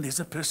sudden, there's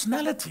a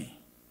personality.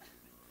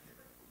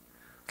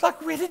 It's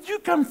like, where did you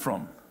come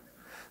from?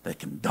 They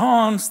can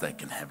dance, they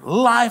can have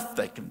life,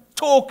 they can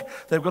talk.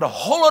 They've got a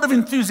whole lot of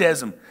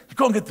enthusiasm. You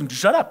can't get them to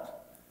shut up.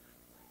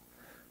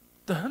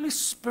 The Holy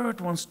Spirit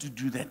wants to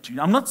do that to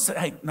you. I'm not saying,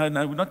 hey, no,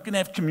 we're not going to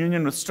have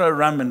communion with Stro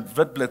rum and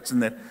Witblitz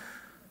and that.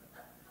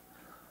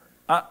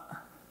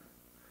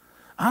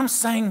 I'm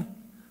saying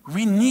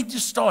we need to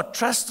start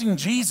trusting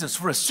Jesus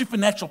for a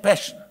supernatural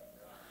passion.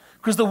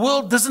 Because the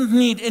world doesn't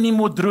need any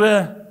more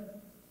droe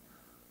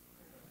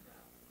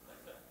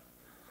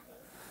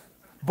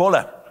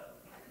bolle.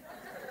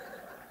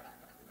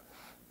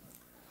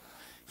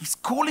 He's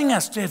calling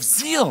us to have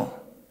zeal.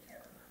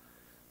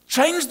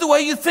 Change the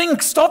way you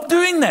think. Stop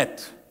doing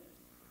that.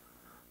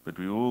 But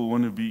we all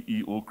want to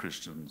be all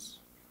Christians.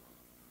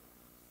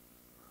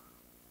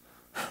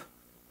 I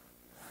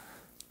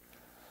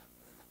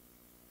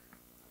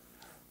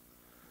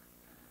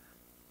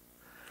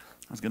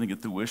was going to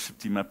get the worship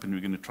team up and we're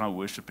going to try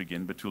worship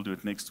again, but we'll do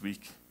it next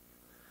week.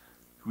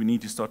 We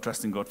need to start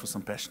trusting God for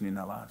some passion in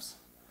our lives.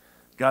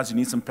 Guys, you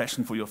need some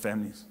passion for your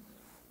families.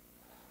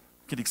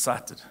 Get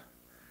excited.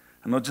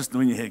 And not just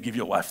when you're here, give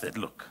your wife that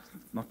look.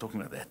 I'm not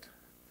talking about that.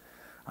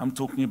 I'm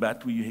talking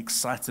about where you're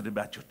excited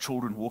about your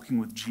children walking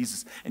with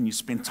Jesus and you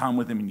spend time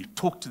with them and you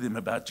talk to them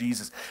about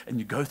Jesus and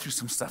you go through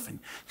some stuff and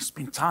you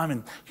spend time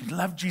and you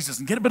love Jesus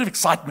and get a bit of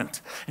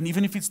excitement. And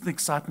even if it's the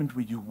excitement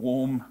where you're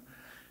warm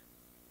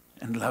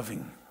and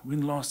loving.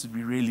 When last did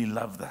we really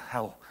love the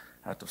hell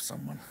out of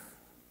someone?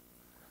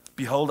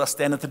 Behold, I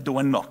stand at the door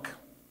and knock.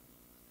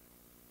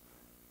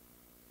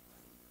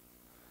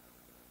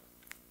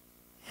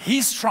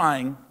 He's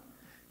trying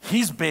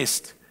his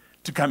best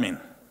to come in.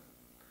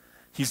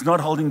 He's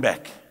not holding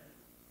back.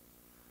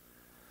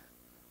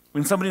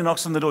 When somebody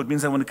knocks on the door, it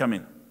means they want to come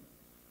in.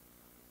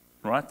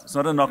 Right? It's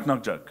not a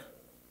knock-knock joke.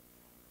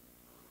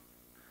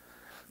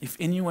 If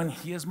anyone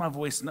hears my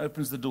voice and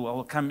opens the door, I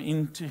will come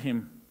in to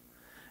him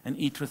and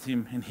eat with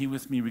him and he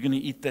with me. We're going to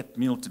eat that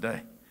meal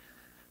today.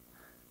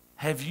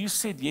 Have you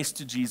said yes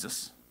to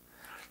Jesus?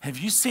 Have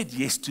you said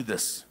yes to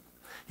this?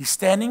 He's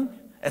standing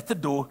at the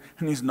door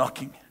and he's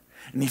knocking.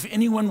 And if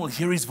anyone will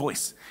hear his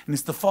voice, and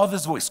it's the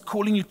Father's voice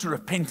calling you to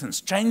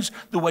repentance, change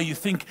the way you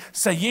think,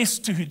 say yes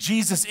to who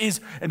Jesus is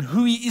and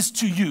who he is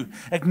to you.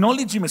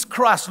 Acknowledge him as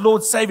Christ,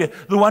 Lord, Savior,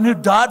 the one who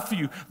died for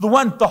you, the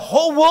one the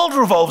whole world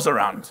revolves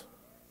around.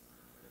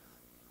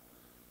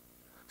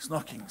 He's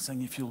knocking,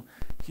 saying, if you'll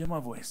hear my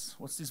voice.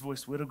 What's this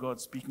voice? Word of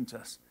God speaking to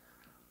us.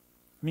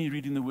 Me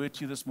reading the word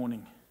to you this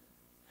morning.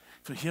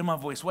 If you hear my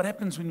voice, what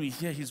happens when we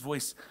hear his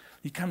voice?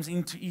 He comes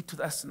in to eat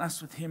with us and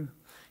us with him.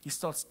 He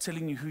starts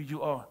telling you who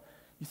you are.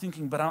 You're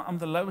thinking, but I'm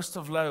the lowest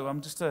of low. I'm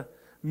just a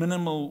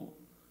minimal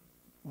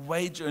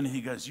wage earner.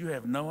 He goes, you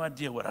have no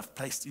idea what I've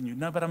placed in you.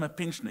 No, but I'm a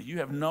pensioner. You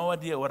have no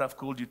idea what I've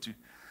called you to.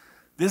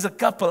 There's a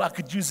couple I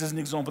could use as an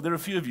example. There are a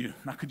few of you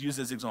I could use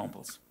as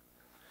examples.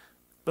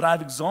 But I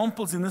have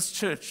examples in this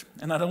church,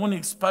 and I don't want to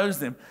expose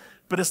them.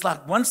 But it's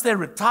like once they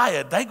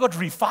retired, they got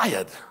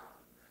refired.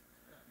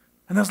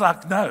 And I was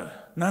like, no.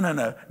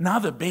 Now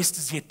the best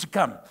is yet to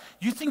come.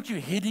 You think you're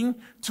heading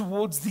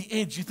towards the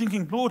edge. You're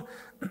thinking, Lord,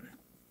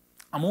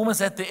 I'm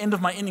almost at the end of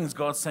my innings.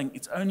 God's saying,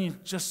 it's only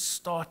just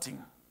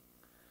starting.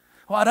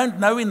 Well, I don't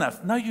know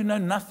enough. No, you know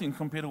nothing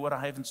compared to what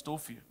I have in store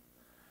for you.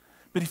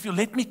 But if you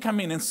let me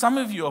come in, and some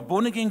of you are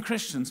born-again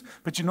Christians,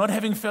 but you're not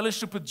having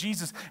fellowship with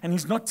Jesus, and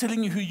he's not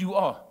telling you who you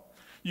are.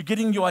 You're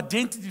getting your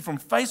identity from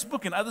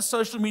Facebook and other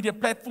social media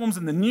platforms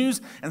and the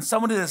news, and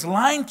somebody that's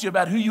lying to you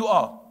about who you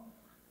are.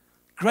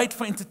 Great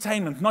for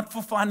entertainment, not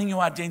for finding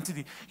your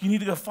identity. You need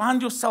to go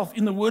find yourself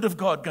in the Word of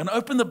God. Go and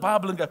open the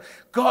Bible and go,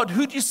 God,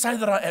 who do you say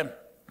that I am?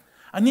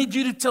 I need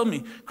you to tell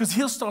me, because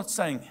he'll start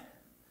saying,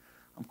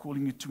 I'm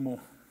calling you to more.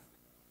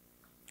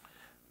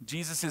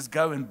 Jesus says,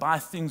 go and buy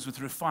things with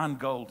refined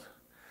gold.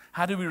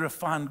 How do we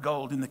refine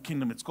gold in the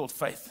kingdom? It's called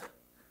faith.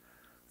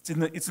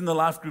 It's in the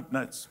life group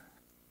notes.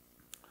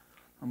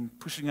 I'm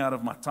pushing out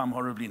of my time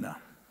horribly now.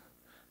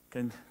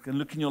 Go and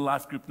look in your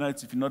life group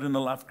notes. If you're not in a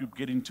life group,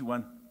 get into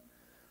one.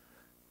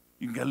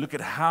 You can go look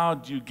at how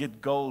do you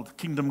get gold,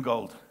 kingdom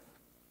gold.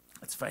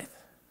 It's faith.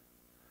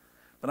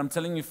 But I'm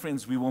telling you,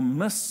 friends, we will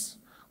miss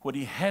what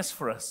he has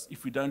for us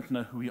if we don't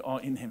know who we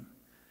are in him.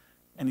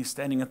 And he's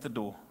standing at the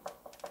door.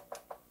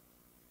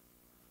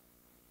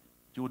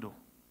 Your door.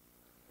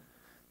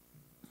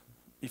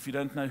 If you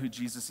don't know who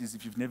Jesus is,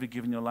 if you've never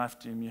given your life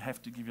to him, you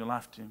have to give your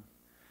life to him.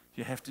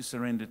 You have to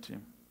surrender to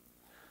him.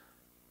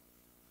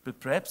 But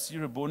perhaps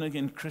you're a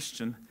born-again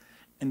Christian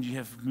and you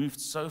have moved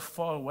so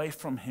far away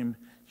from him,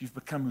 you've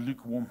become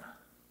lukewarm.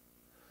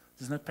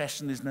 There's no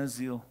passion, there's no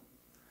zeal.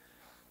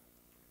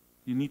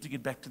 You need to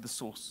get back to the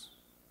source.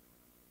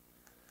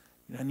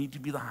 You don't need to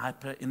be the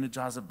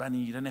hyper-energizer bunny.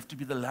 You don't have to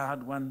be the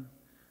loud one.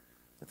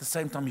 At the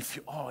same time, if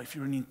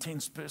you're an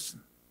intense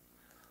person.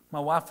 My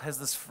wife has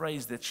this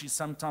phrase that she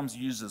sometimes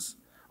uses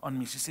on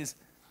me. She says,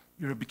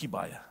 you're a bicky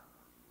buyer.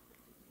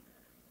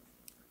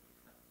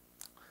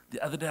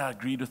 The other day I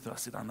agreed with her. I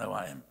said, I know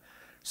I am.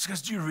 She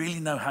goes, do you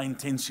really know how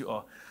intense you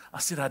are? I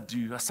said, I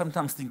do. I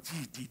sometimes think,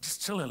 gee,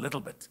 just chill a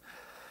little bit.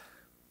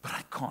 But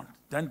I can't.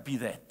 Don't be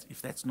that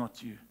if that's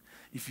not you.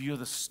 If you're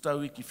the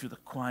stoic, if you're the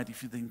quiet,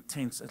 if you're the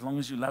intense, as long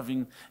as you're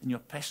loving and you're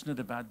passionate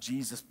about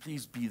Jesus,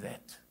 please be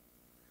that.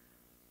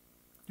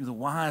 You're the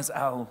wise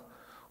owl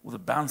or the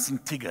bouncing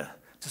tiger.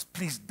 Just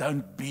please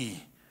don't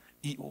be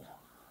Eeyore.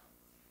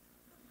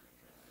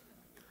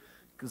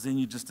 Because then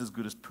you're just as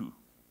good as poo.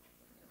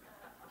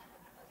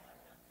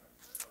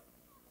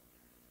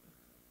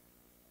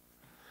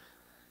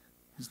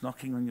 He's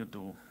knocking on your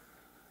door.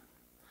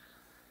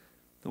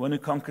 The one who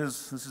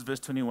conquers, this is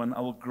verse 21, I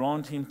will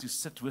grant him to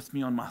sit with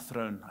me on my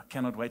throne. I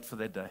cannot wait for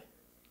that day.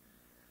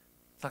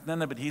 It's like,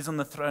 no, but he's on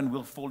the throne.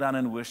 We'll fall down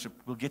and worship.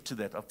 We'll get to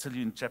that. I'll tell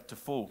you in chapter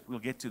 4. We'll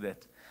get to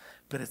that.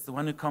 But it's the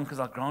one who conquers.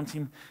 I'll grant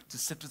him to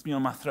sit with me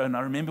on my throne.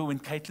 I remember when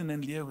Caitlin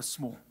and Leah were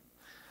small.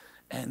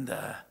 And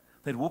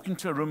they'd walk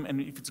into a room,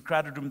 and if it's a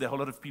crowded room, there are a whole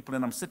lot of people,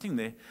 and I'm sitting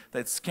there.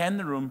 They'd scan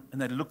the room, and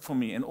they'd look for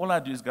me. And all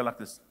I'd do is go like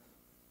this.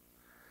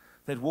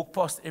 They'd walk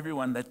past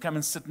everyone. They'd come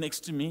and sit next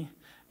to me,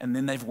 and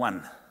then they've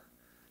won.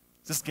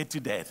 Just get to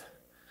Dad.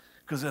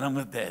 Because when I'm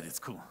with Dad, it's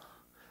cool.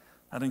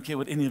 I don't care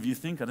what any of you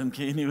think. I don't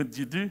care what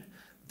you do.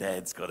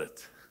 Dad's got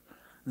it.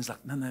 And it's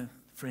like, no,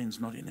 friends,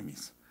 not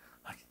enemies.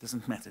 Like, it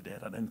doesn't matter,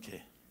 Dad. I don't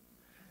care.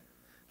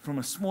 From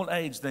a small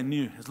age, they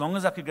knew, as long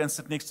as I could go and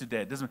sit next to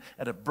Dad,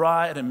 at a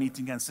braai, at a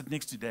meeting, go and sit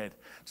next to Dad.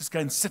 Just go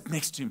and sit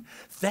next to him.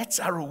 That's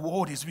our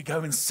reward, is we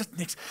go and sit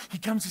next. He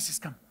comes, he says,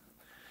 come.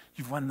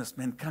 You've won this,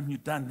 man. Come, you're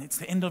done. It's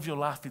the end of your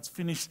life. It's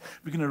finished.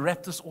 We're going to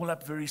wrap this all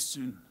up very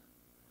soon.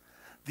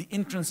 The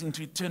entrance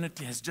into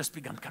eternity has just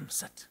begun. Come,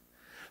 sit.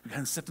 We're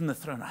going to sit on the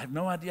throne. I have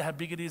no idea how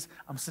big it is.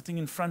 I'm sitting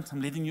in front.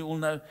 I'm letting you all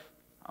know.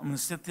 I'm going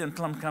to sit there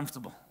until I'm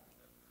comfortable.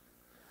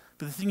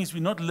 But the thing is,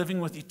 we're not living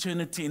with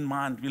eternity in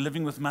mind. We're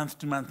living with month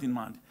to month in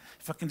mind.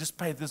 If I can just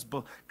pay this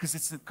bill, because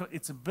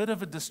it's a bit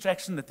of a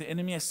distraction that the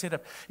enemy has set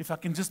up. If I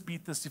can just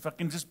beat this, if I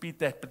can just beat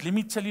that. But let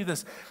me tell you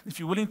this. If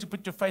you're willing to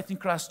put your faith in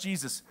Christ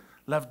Jesus,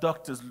 Love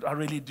doctors, I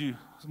really do.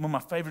 Some of my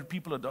favorite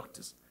people are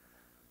doctors.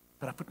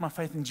 But I put my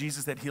faith in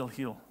Jesus that He'll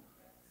heal.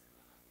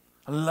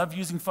 I love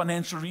using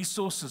financial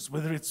resources,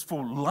 whether it's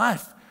for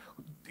life,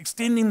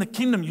 extending the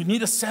kingdom. You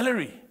need a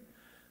salary.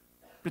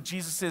 But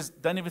Jesus says,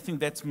 don't ever think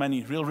that's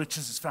money. Real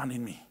riches is found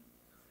in me.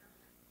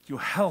 Your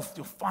health,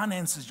 your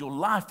finances, your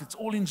life, it's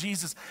all in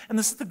Jesus. And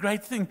this is the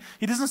great thing.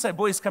 He doesn't say,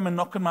 boys, come and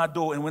knock on my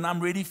door, and when I'm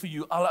ready for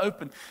you, I'll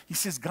open. He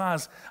says,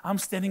 guys, I'm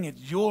standing at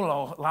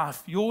your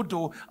life, your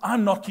door.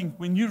 I'm knocking.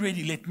 When you're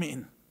ready, let me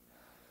in.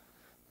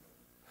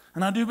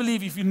 And I do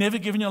believe if you've never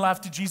given your life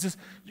to Jesus,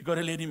 you've got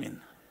to let Him in.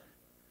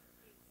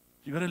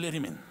 You've got to let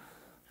Him in.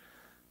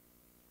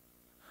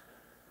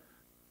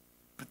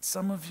 But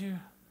some of you,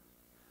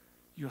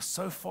 you're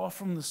so far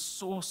from the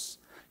source.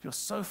 You're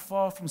so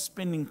far from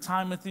spending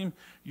time with Him.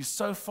 You're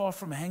so far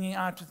from hanging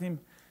out with Him.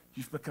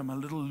 You've become a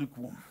little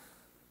lukewarm.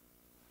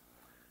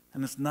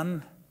 And it's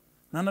none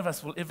of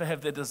us will ever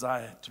have that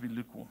desire to be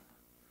lukewarm.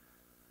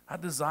 Our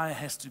desire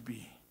has to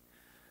be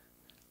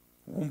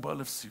a warm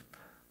bowl of soup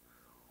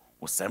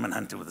or salmon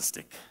hunter with a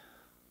stick.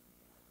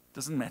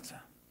 Doesn't matter.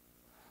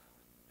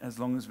 As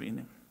long as we're in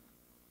Him.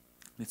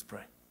 Let's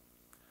pray.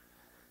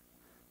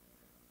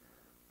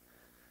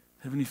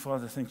 Heavenly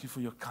Father, thank You for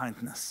Your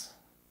kindness.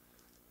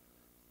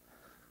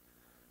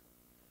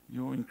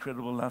 Your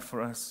incredible love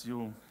for us,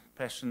 Your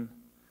passion.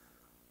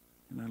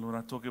 Lord,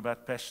 I talk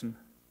about passion.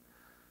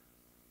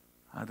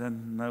 I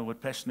don't know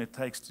what passion it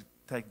takes to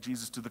take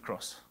Jesus to the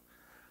cross.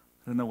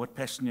 I don't know what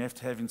passion you have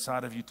to have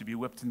inside of you to be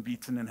whipped and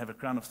beaten and have a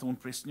crown of thorn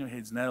pressed in your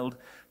heads, nailed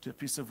to a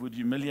piece of wood,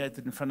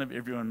 humiliated in front of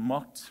everyone,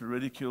 mocked,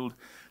 ridiculed,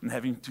 and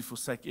having to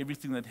forsake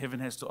everything that heaven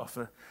has to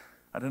offer.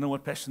 I don't know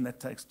what passion that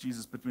takes,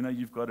 Jesus, but we know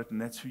You've got it,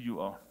 and that's who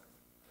You are.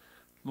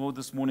 Lord,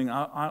 this morning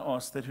I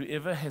ask that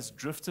whoever has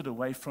drifted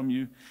away from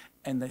You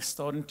and they're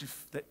starting to,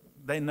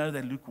 they know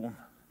they're lukewarm.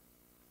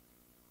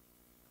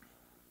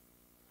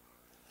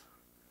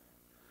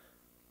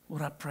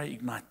 Lord, I pray,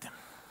 ignite them.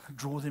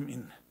 Draw them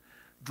in.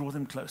 Draw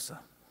them closer.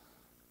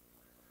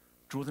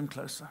 Draw them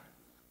closer.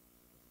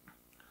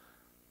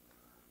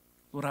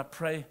 Lord, I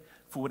pray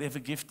for whatever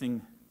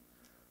gifting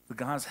the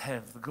guys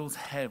have, the girls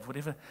have,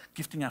 whatever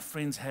gifting our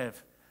friends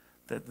have,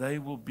 that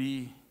they'll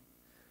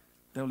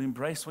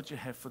embrace what You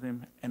have for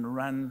them and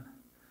run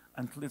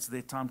until it's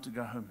their time to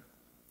go home.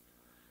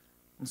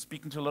 I'm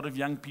speaking to a lot of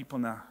young people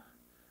now.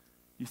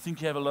 You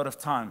think you have a lot of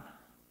time.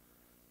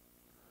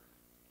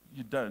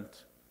 You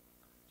don't.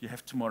 You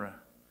have tomorrow,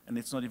 and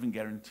it's not even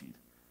guaranteed.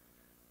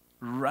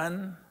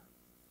 Run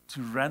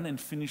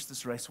and finish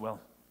this race well.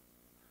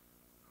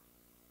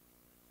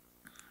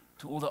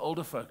 To all the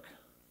older folk,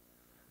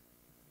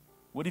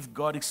 what if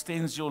God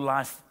extends your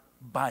life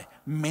by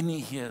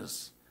many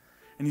years,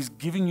 and He's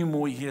giving you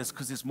more years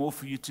because there's more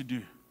for you to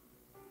do?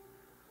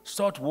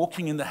 Start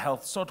walking in the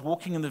health. Start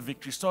walking in the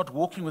victory. Start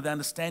walking with the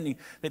understanding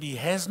that He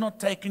has not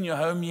taken you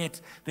home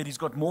yet, that He's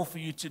got more for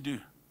you to do.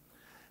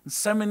 And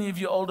so many of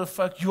you older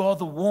folk, you are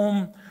the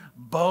warm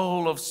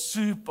bowl of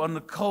soup on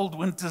the cold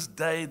winter's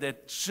day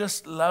that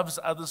just loves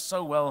others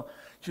so well.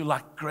 You're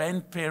like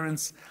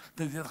grandparents,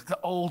 like the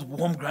old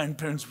warm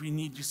grandparents. We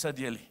need you so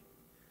dearly.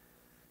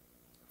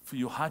 For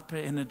your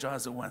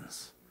hyper-energizer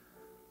ones.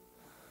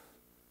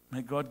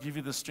 May God give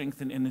you the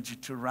strength and energy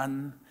to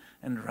run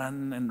and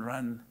run and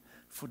run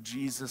for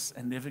Jesus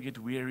and never get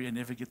weary and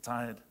never get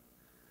tired.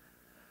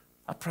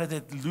 I pray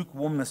that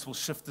lukewarmness will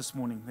shift this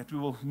morning, that we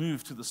will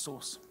move to the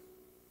source.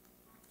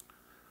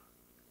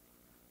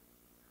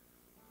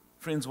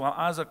 Friends, while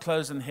eyes are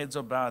closed and heads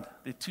are bowed,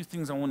 there are two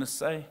things I want to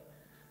say.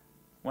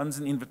 One's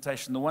an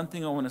invitation. The one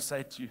thing I want to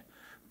say to you,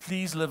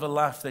 please live a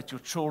life that your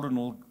children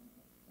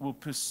will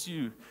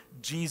pursue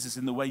Jesus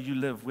in the way you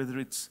live, whether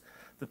it's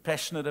the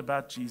passionate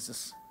about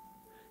Jesus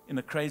in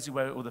a crazy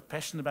way or the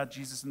passion about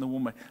Jesus in the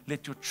warm way.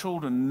 Let your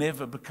children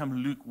never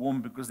become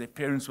lukewarm because their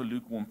parents were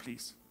lukewarm,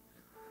 please.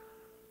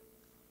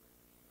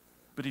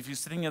 But if you're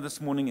sitting here this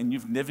morning and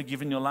you've never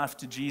given your life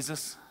to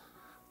Jesus,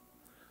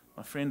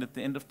 my friend, at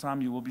the end of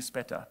time, you will be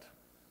spat out.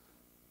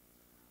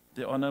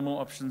 There are no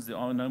more options. There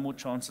are no more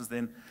chances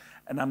then.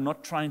 And I'm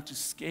not trying to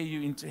scare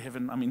you into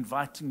heaven. I'm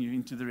inviting you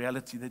into the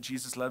reality that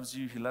Jesus loves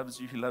you. He loves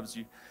you. He loves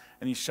you.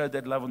 And He showed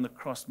that love on the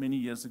cross many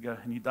years ago.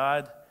 And He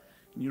died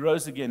and He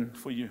rose again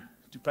for you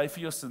to pay for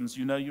your sins.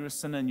 You know you're a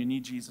sinner and you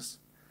need Jesus.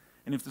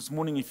 And if this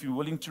morning, if you're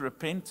willing to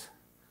repent,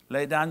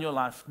 lay down your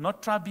life,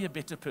 not try to be a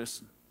better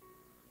person.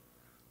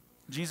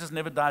 Jesus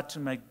never died to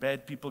make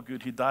bad people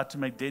good. He died to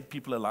make dead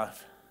people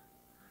alive.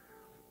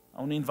 I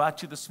want to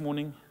invite you this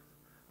morning.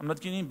 I'm not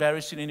going to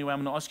embarrass you in any way.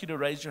 I'm going to ask you to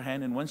raise your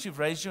hand. And once you've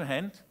raised your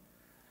hand,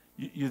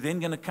 you're then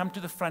going to come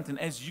to the front. And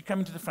as you come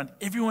into the front,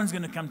 everyone's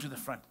going to come to the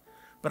front.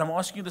 But I'm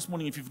asking you this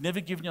morning, if you've never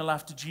given your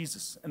life to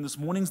Jesus, and this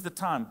morning's the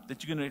time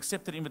that you're going to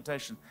accept that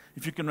invitation,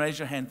 if you can raise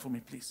your hand for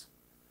me, please.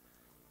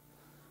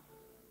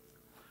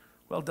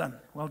 Well done,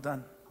 well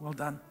done, well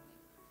done,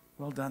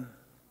 well done,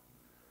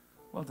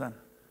 well done.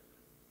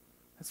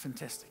 That's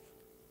fantastic.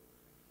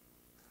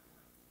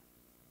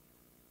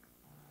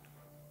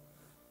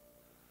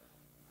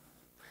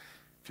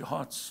 If your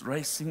heart's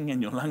racing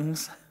and your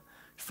lungs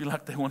feel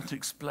like they want to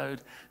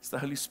explode. It's the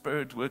Holy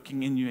Spirit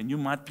working in you, and you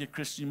might be a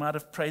Christian, you might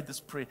have prayed this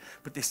prayer,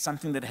 but there's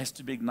something that has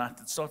to be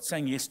ignited. Start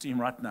saying yes to Him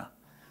right now.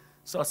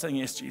 Start saying,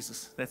 yes,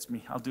 Jesus, that's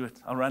me. I'll do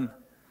it. I'll run.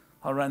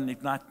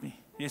 Ignite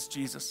me. Yes,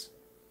 Jesus.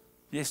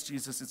 Yes,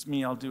 Jesus, it's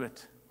me. I'll do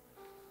it.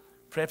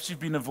 Perhaps you've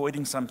been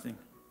avoiding something.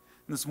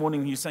 And this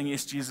morning you're saying,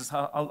 yes, Jesus,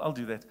 I'll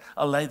do that.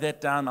 I'll lay that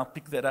down. I'll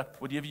pick that up.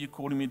 Whatever you're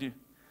calling me to do.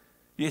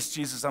 Yes,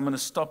 Jesus, I'm going to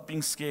stop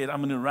being scared.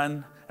 I'm going to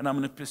run and I'm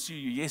going to pursue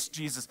you. Yes,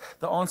 Jesus.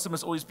 The answer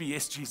must always be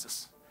yes,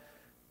 Jesus.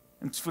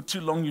 And for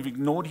too long you've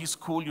ignored His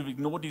call. You've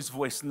ignored His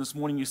voice. And this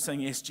morning you're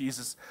saying, yes,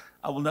 Jesus,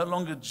 I will no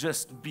longer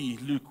just be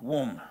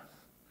lukewarm.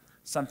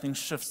 Something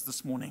shifts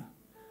this morning.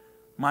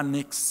 My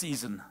next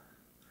season,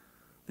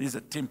 there's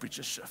a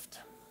temperature shift.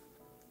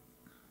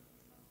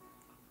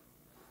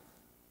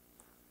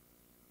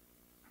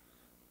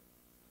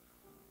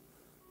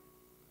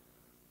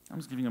 I'm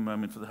just giving a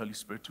moment for the Holy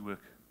Spirit to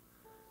work.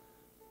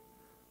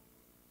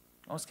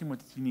 Ask Him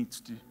what He needs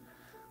to do.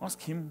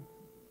 Ask Him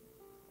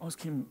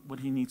what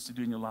He needs to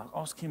do in your life.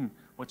 Ask Him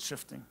what's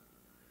shifting.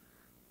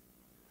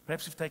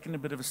 Perhaps you've taken a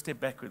bit of a step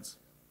backwards.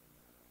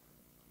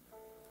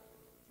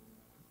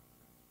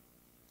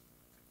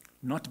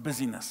 Not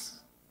busyness,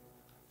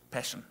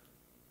 passion.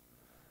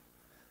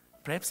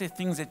 Perhaps there are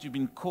things that you've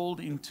been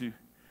called into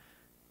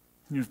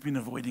and you've been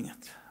avoiding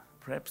it.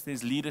 Perhaps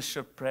there's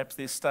leadership, perhaps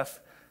there's stuff.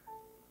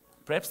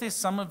 Perhaps there's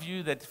some of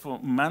you that for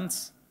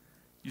months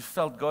you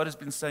felt God has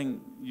been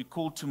saying, you're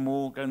called to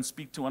more, go and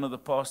speak to one of the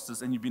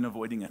pastors, and you've been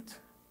avoiding it.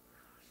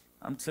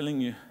 I'm telling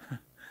you,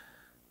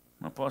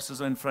 my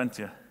pastors are in front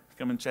here.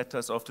 Come and chat to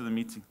us after the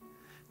meeting.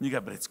 And you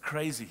go, but it's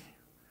crazy.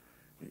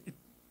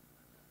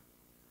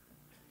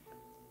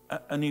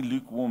 Only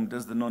lukewarm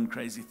does the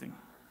non-crazy thing.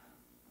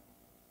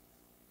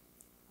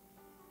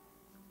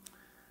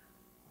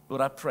 Lord,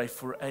 I pray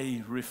for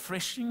a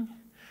refreshing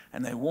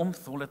and a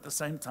warmth all at the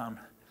same time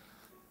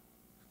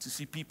to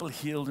see people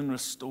healed and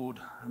restored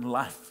and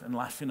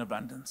life in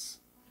abundance.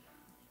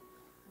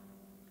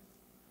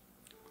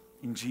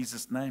 In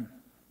Jesus' name.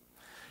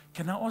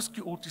 Can I ask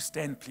you all to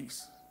stand,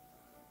 please?